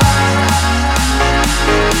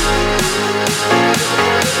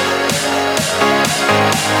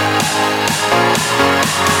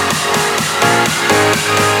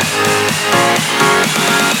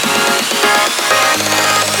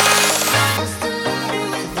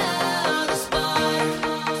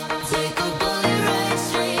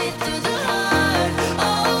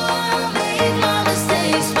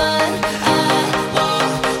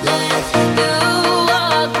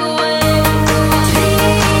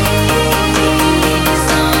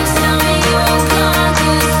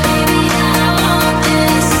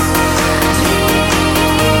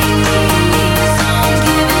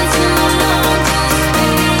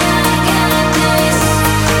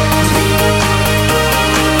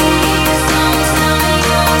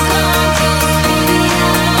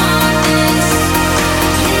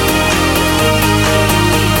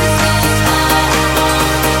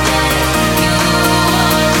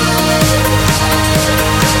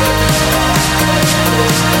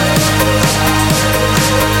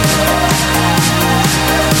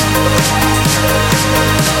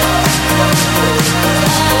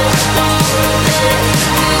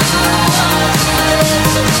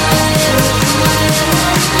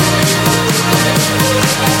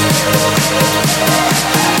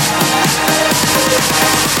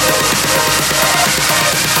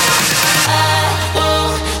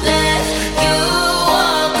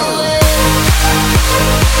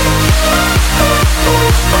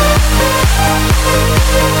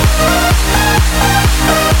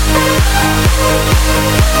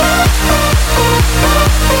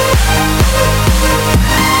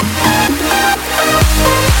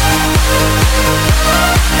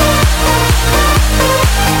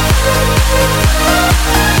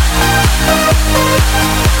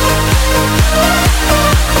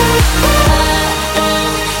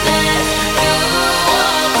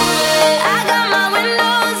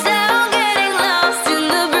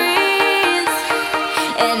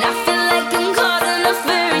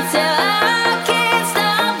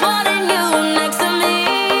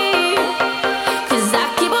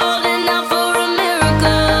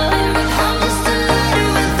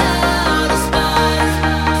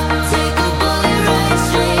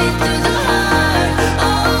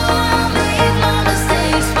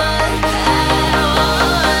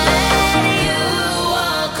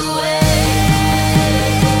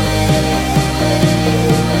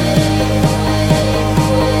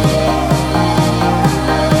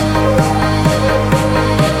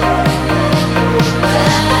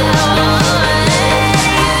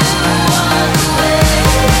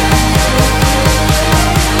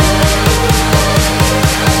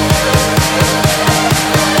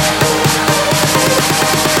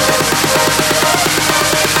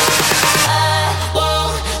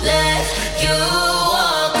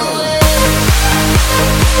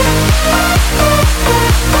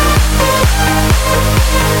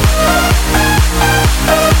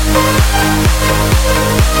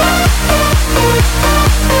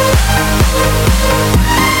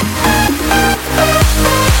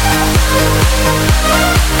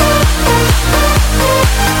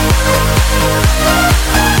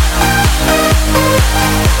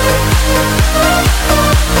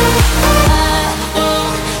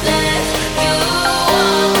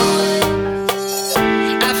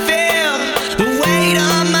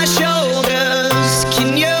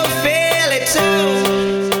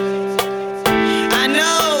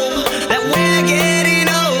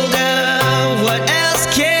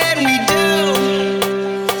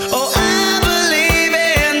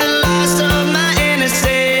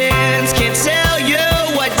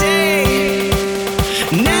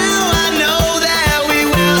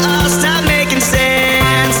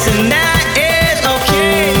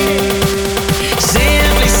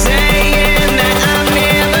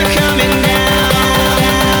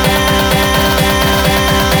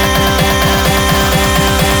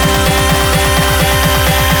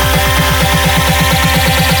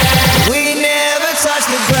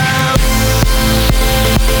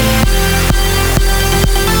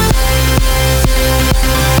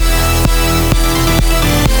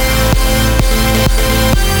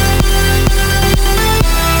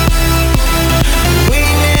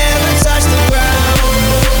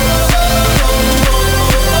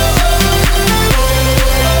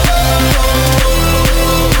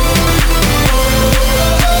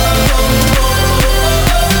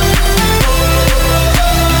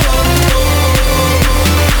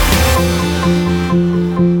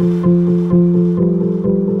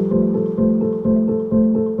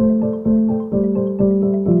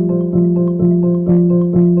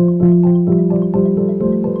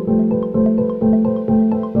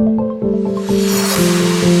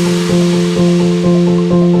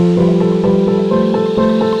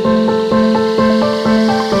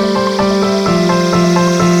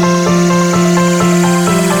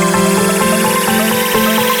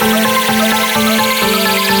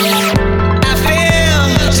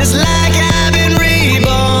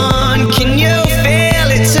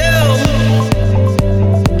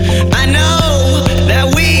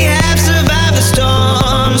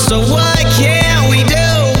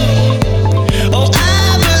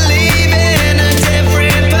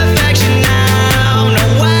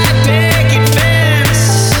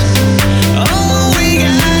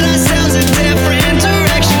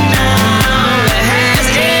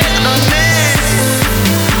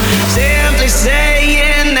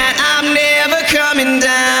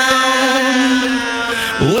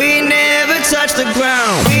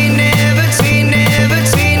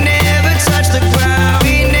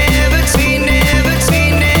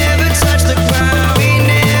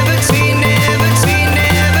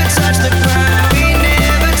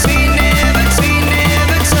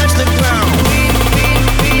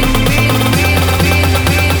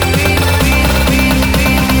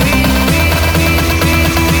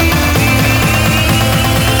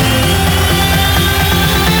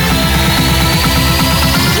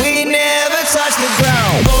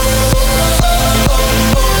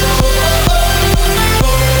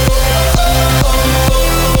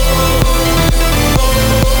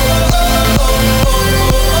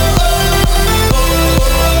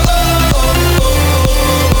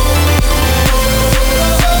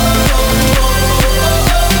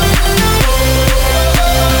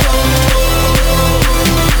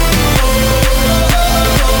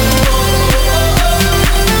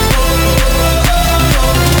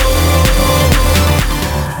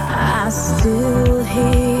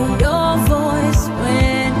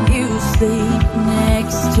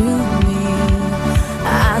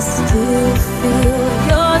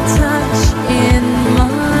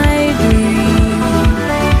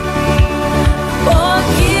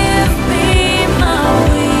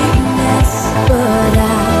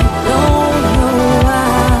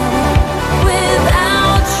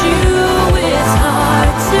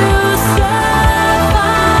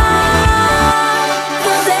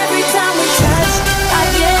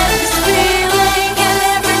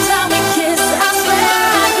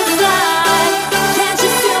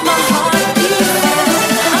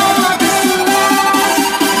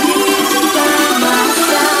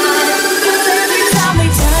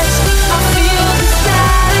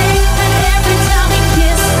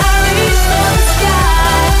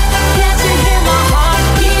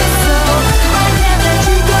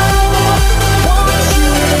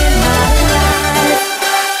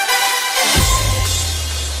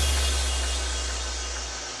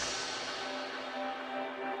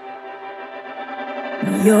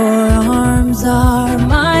 arms are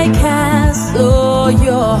my castle,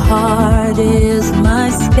 your heart is my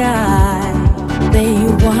sky. They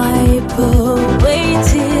wipe away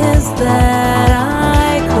tears that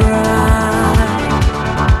I cry.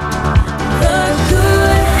 The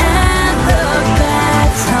good and the bad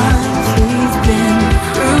times, we've been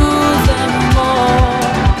through them all.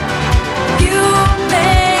 You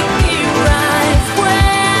make me rise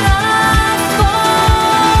when I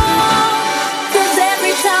fall. 'Cause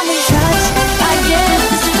every time we touch, I get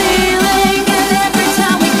this feeling. And every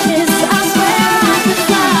time we kiss, I swear I could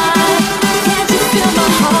fly. Can't you feel my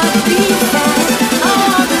heart beat fast? I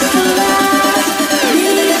want this to last.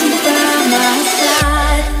 Need you by my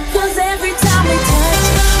side. 'Cause every time we touch,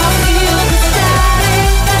 I feel the static.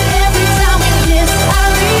 And every time we kiss, I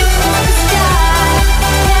reach for the sky.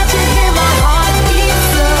 Can't you hear my heart beat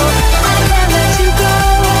slow? I can't let you go.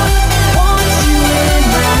 Want you in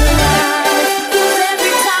my life. 'Cause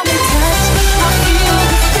every time we touch, I feel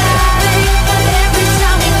the static. And every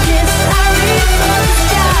time we kiss, I reach for the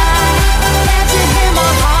sky. Can't you hear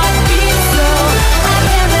my heart beat slow? I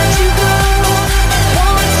can't let you go.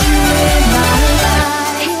 Want you in my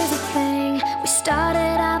life. Here's the thing, we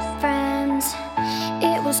started out friends.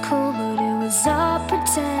 It was cool, but it was all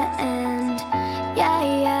pretend. Yeah,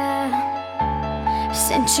 yeah.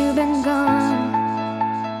 Since you've been gone,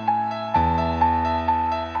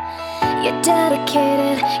 you're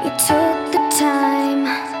dedicated, you took the time.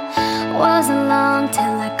 Wasn't long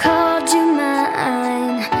till I called you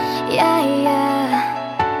mine. Yeah, yeah.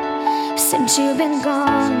 Since you've been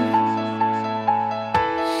gone,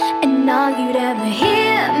 and all you'd ever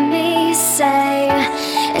hear me say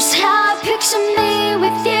is how I picture me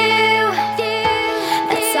with you.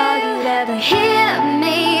 That's all you'd ever hear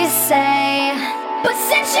me say. But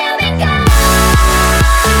since you've been gone,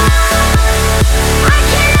 I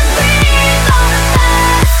can't breathe for the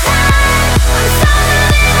first time. I'm so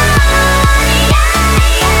alone, yeah,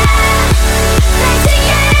 yeah. Thanks to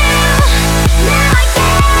you, now I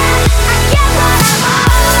get what I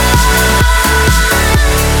want.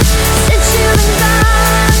 Since you've been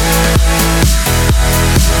gone,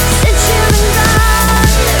 since you've been gone,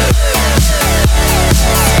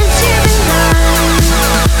 since you've been gone.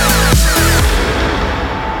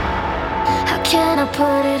 How can I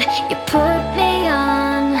put it? You put me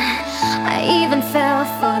on. I even fell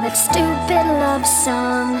for that stupid love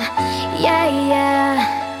song. Yeah, yeah.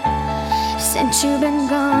 Since you've been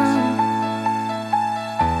gone,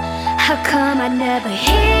 how come I never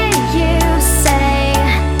hear you say,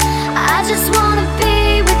 I just wanna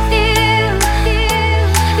be with you?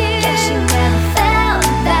 Guess you never felt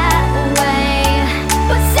that way.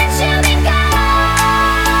 But since you've been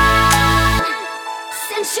gone,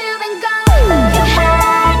 since you've been gone, you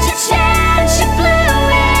had your chance, you blew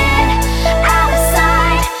it. Out of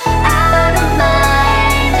sight, out of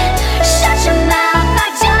mind. Shut your mouth, I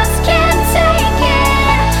just can't take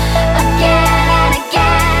it. Again and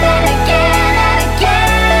again and again and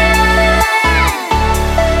again.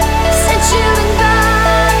 Since you've been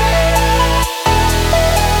gone,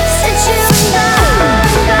 since you've been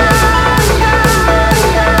gone,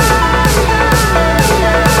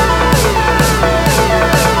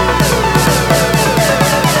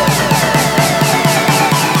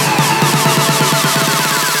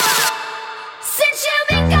 since you've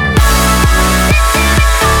been gone,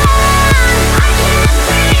 I can't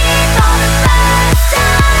breathe for the first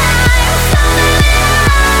time. So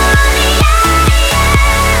alone, yeah, yeah.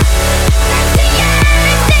 Thanks to you,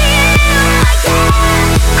 I get what I want.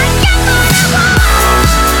 I can't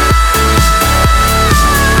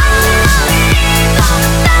breathe for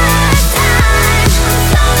the first time.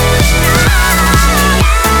 So alone, yeah,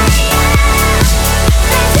 yeah.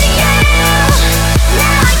 Thanks to you,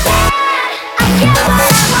 now I get what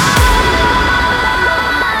I want.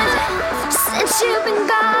 Since you've been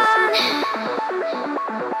gone,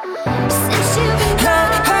 since you've been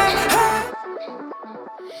gone,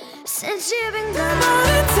 since you've been gone.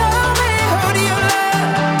 Tell me, who do you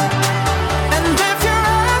love? And if you're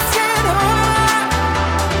asking who am I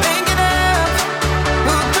thinking of,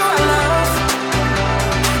 who do I love?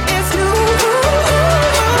 It's you.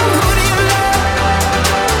 Who do you love?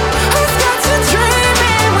 Who's got you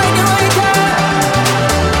dreaming when you wake up?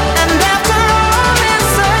 And after all is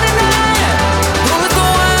said and done, who's the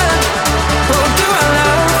one? Who do I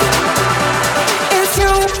love? It's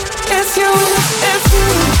you. It's you. It's you.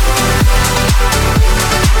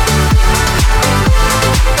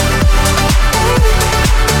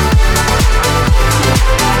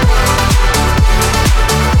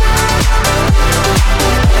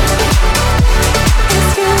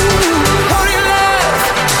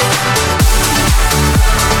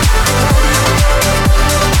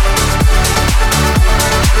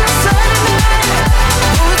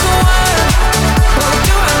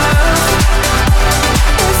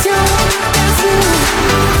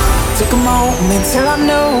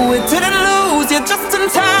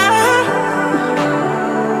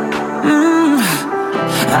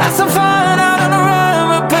 As I'm falling out on the run,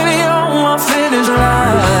 but baby, you're on my finish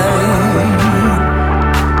line.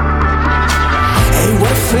 Hey,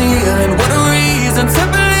 what a feeling, what a reason to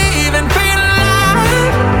believe in being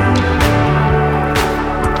alive.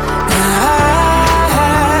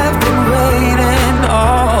 I've been waiting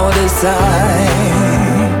all this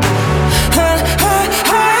time. Hey, hey,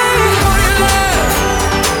 hey, who do you love?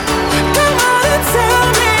 Come on and tell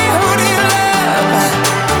me, who do you love?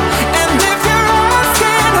 And if you're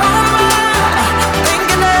asking who am I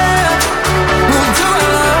thinking of, who do I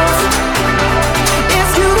love?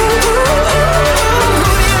 It's you. Who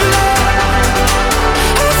do you love?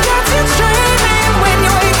 Who's got you dreaming when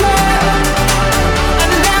you wake up?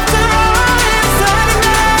 And after all is said and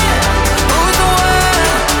done,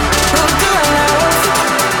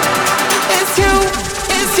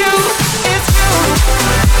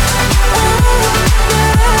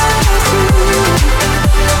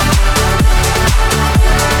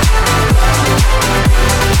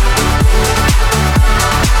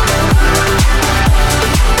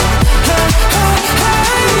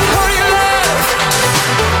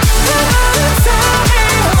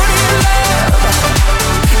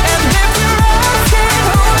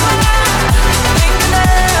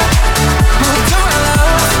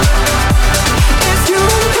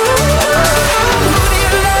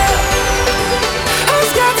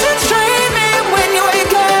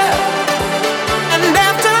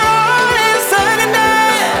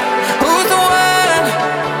 who's the one?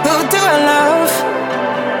 Who do I love?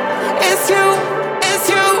 It's you. It's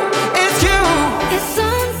you. It's you. It's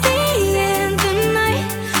something in the night.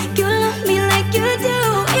 You love me like you do.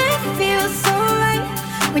 It feels so right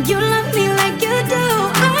when you love me like you do.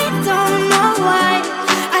 I don't know why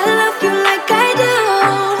I love you like I do.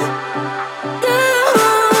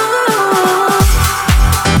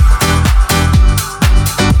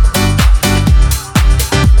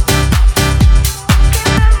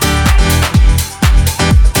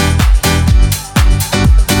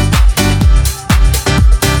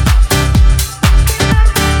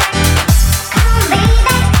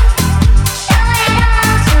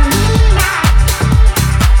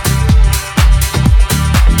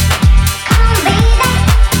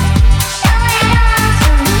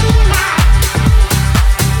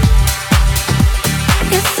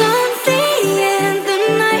 It's something in the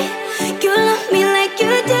night. You love me like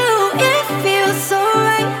you do. It feels so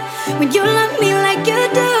right when you love me like you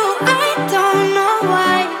do. I don't know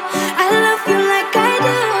why I love you like I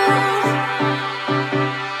do.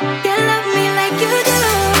 You love me like you do.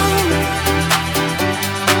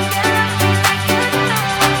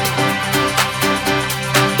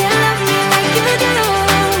 You love me like you do.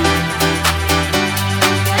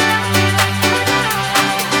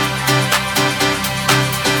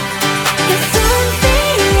 It's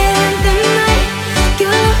something in the night. You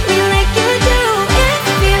love me like you do. It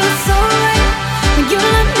feels so right when you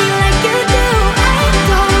love me like you do. I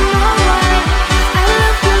don't know why I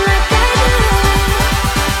love you like I do.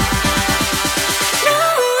 No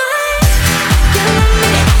why you love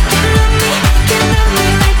me, you love me, you love me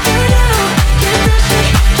like you do. You touch me,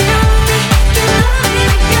 you love me, you love me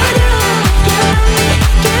like you do. You love me,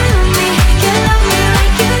 you love me, you love me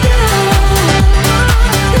like you do.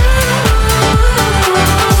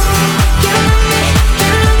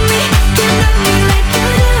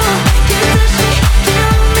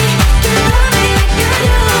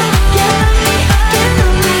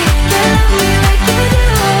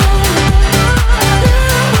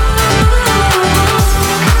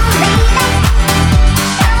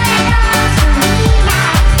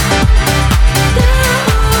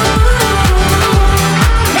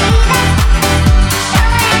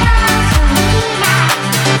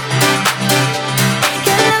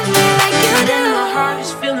 My heart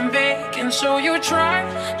is feeling vacant, so you try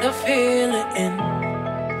to fill it in.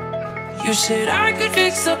 You said I could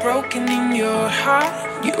fix the broken in your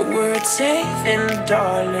heart. Your words safe and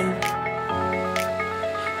darling,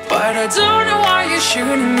 but I don't know why you're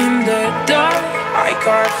shooting in the dark. I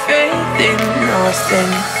got faith in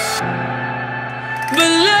nothing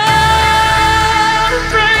but love.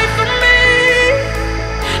 Pray for me.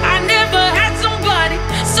 I never had somebody,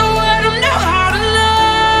 so I don't know how to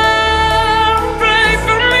love. Pray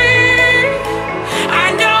for me. I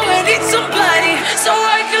know I need somebody, so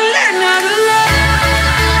I can learn how to love.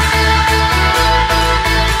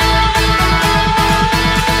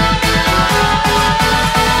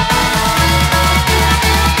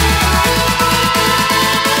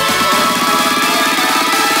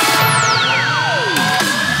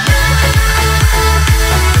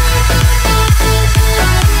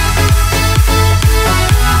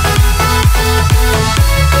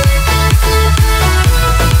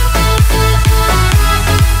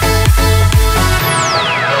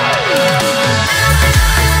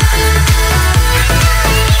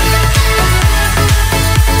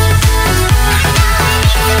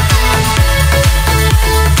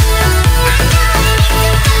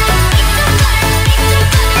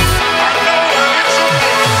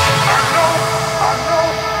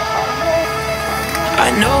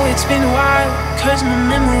 my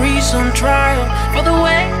memories on trial for the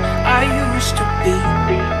way I used to be.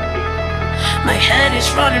 My head is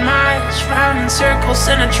running miles, round in circles,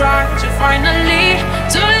 and I try to finally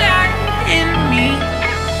to lie in me.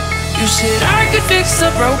 You said I could fix the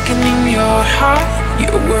broken in your heart.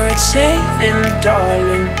 Your words saving,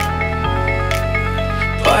 darling.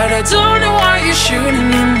 But I don't know why you're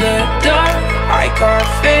shooting in the dark. I got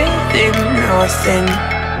faith in nothing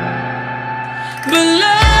but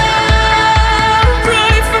love,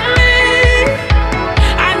 right for me.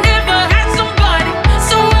 I never had somebody,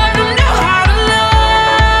 so I don't know how to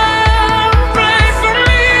love, right for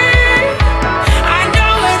me. I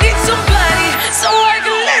know I need somebody, so I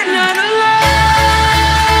can learn how to love.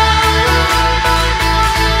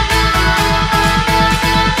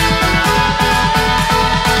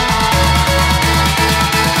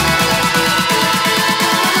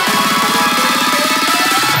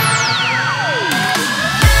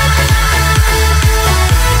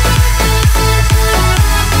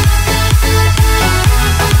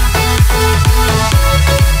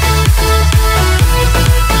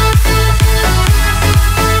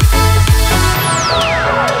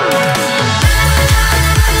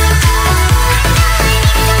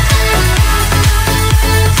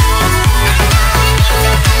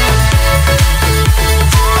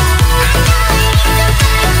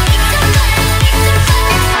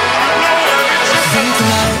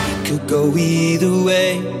 Go either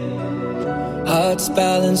way. Hearts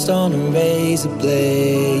balanced on a razor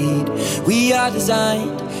blade. We are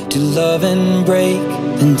designed to love and break,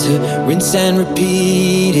 then to rinse and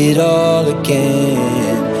repeat it all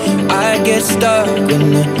again. I get stuck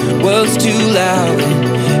when the world's too loud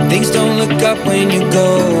and things don't look up when you're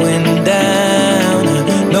going down.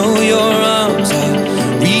 I know your arms are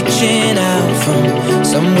reaching out from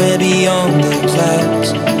somewhere beyond the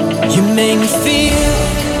clouds. You make me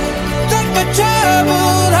feel my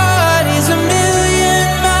troubled heart is a million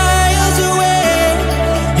miles away.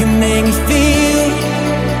 You make me feel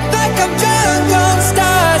like I'm drunk on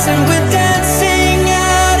stars and we're dancing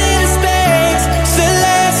out in space.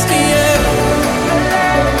 Celestial.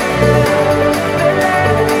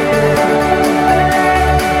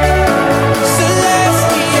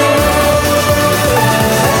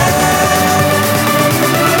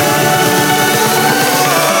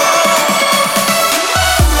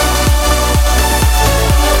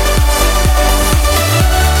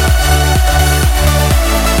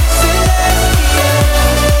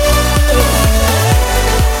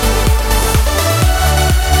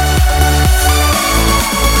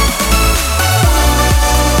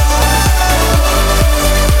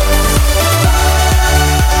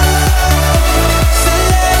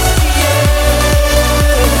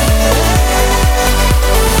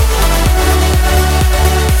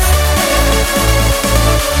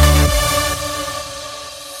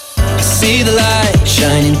 See the light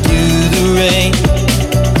shining through the rain,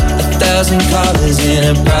 1,000 colors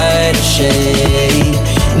in a brighter shade.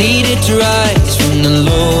 Needed to rise from the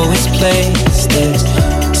lowest place. There's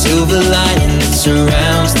silver lining that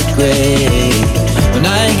surrounds the gray. When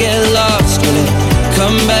I get lost, will it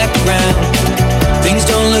come back round? Things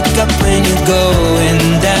don't look up when you're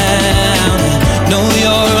going down. I know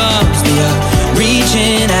your arms, they are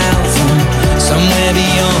reaching out from somewhere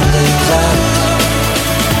beyond the clouds.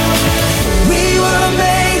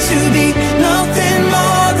 To be nothing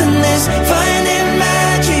more than this, finding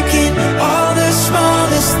magic in all the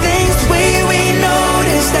smallest things. The way we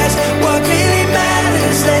notice, that's what really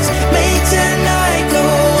matters. Let's make tonight go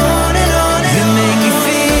on and on and on. You make me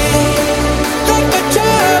feel like my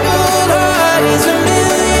troubled heart is a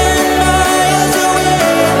million miles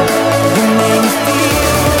away. You make me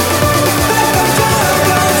feel like I'm drunk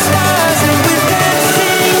on stars and we're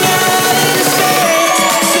dancing out in space.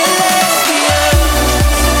 Celestial.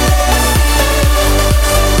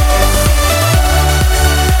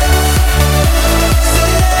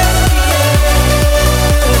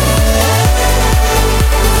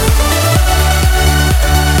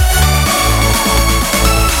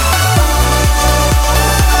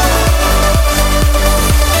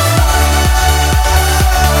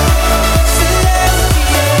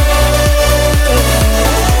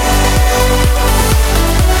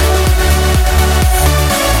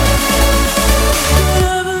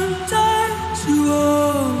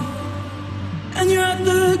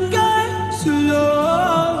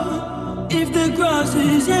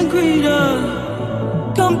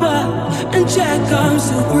 Come back and check I'm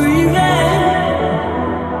still breathing.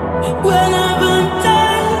 Whenever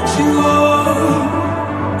touch you all,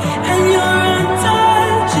 and you're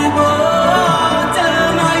untouchable. Tell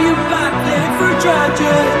them how you back there for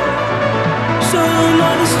tragic. So you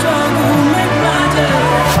know the struggle make magic.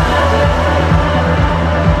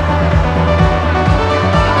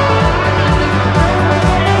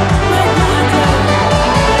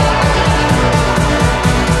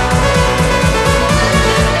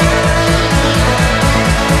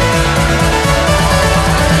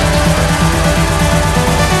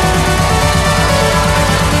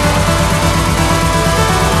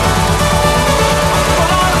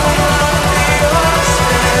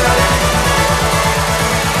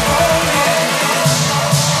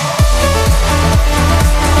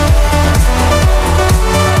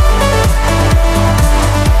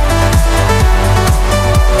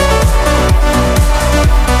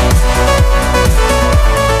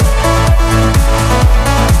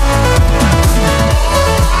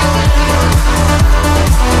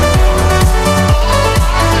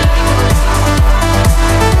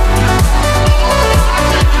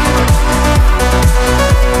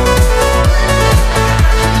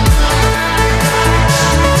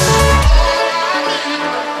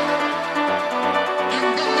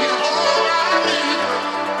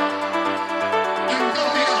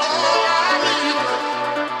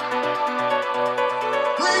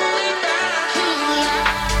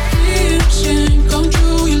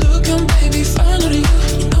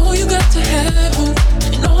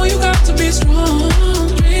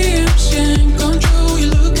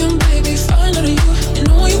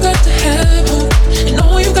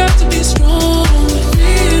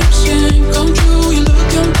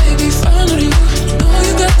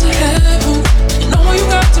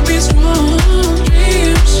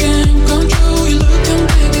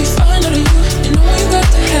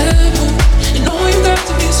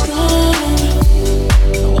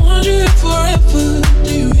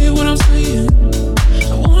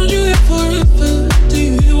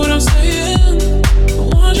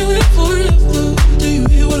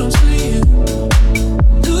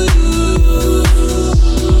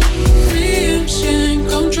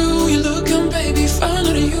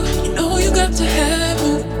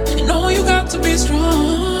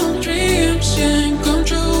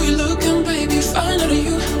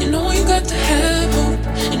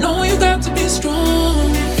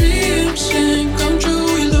 strong. Dreams can come true.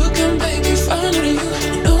 You're looking, baby, finer than you.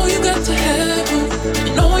 You know you got to have hope.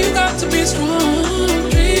 You know you got to be strong.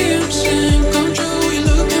 Dreams can come true. You're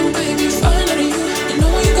looking, baby, finer than you. You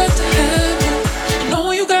know you got to have hope. You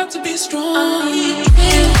know you got to be strong. I need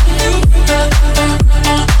dreams.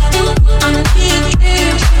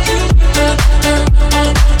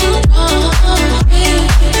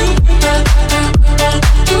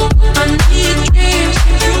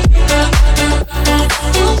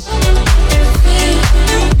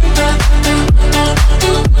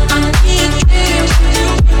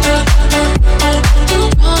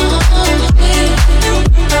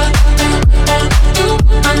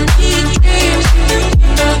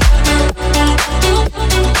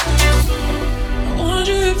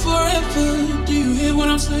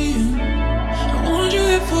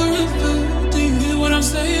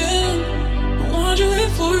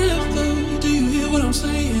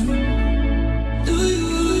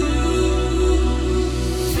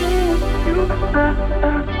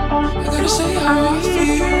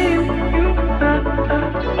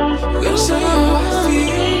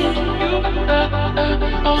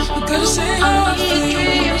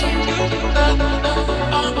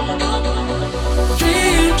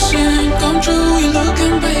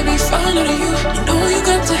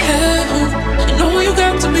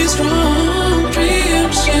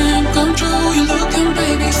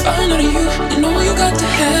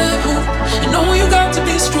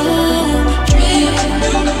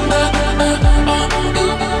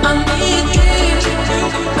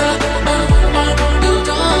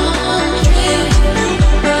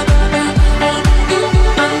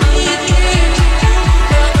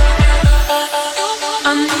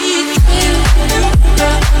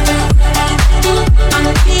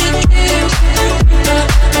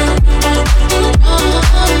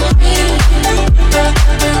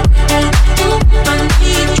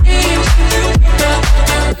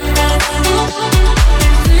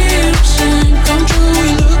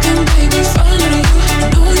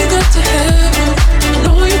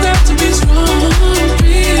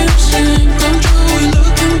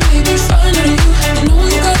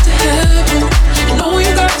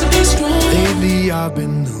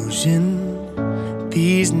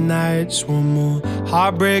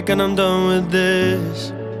 Heartbreak and I'm done with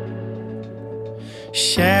this.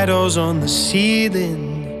 Shadows on the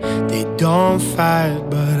ceiling, they don't fight,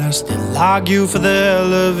 but I still argue for the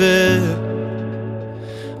hell of it.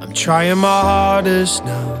 I'm trying my hardest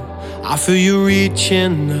now, I feel you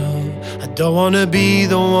reaching now. I don't wanna be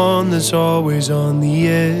the one that's always on the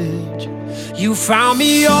edge. You found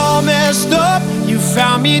me all messed up, you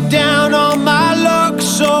found me down on my luck,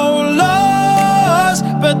 so lost.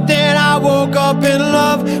 But then I woke up in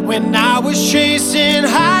love when I was chasing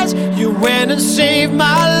highs. You went and saved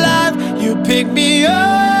my life, you picked me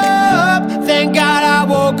up. Thank God I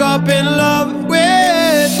woke up in love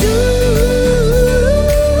with you.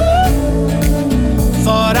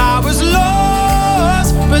 Thought I was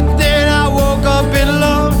lost, but then I woke up in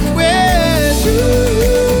love with you.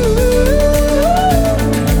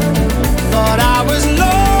 Thought I was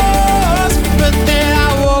lost, but then I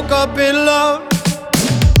woke up in love.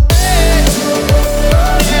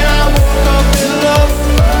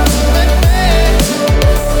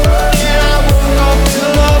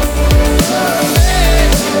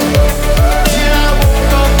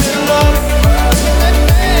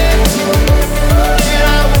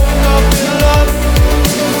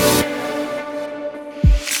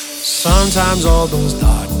 Sometimes all those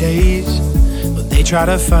dark days, when they try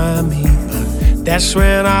to find me, but that's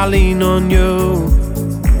when I lean on you.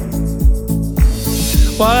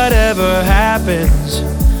 Whatever happens,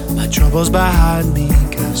 my trouble's behind me,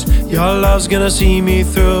 'cause your love's gonna see me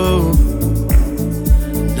through.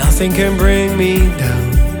 Nothing can bring me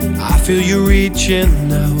down, I feel you reaching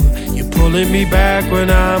now. You're pulling me back when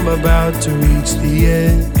I'm about to reach the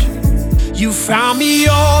edge. You found me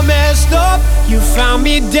all messed up, you found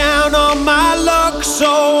me down on my luck,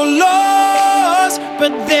 so lost.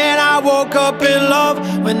 But then I woke up in love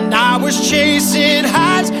when I was chasing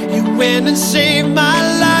highs. You went and saved my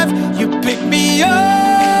life, you picked me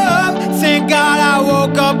up. Thank God I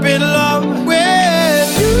woke up in love with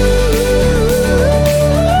you.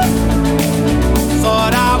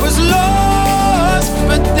 Thought I was lost,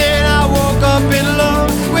 but then I woke up in love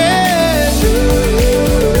with you.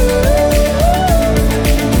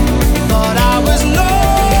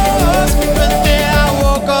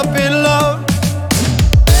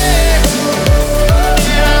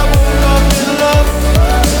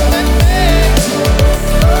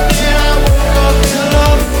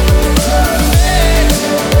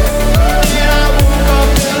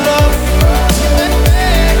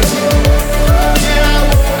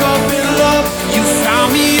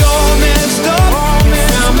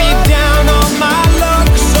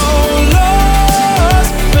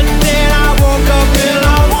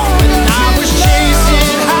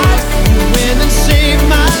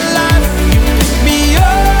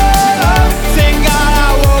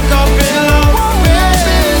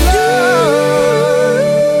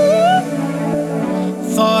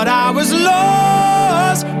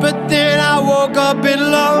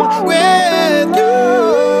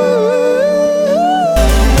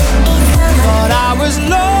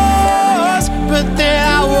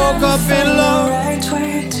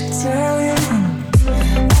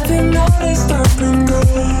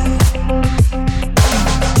 Bye.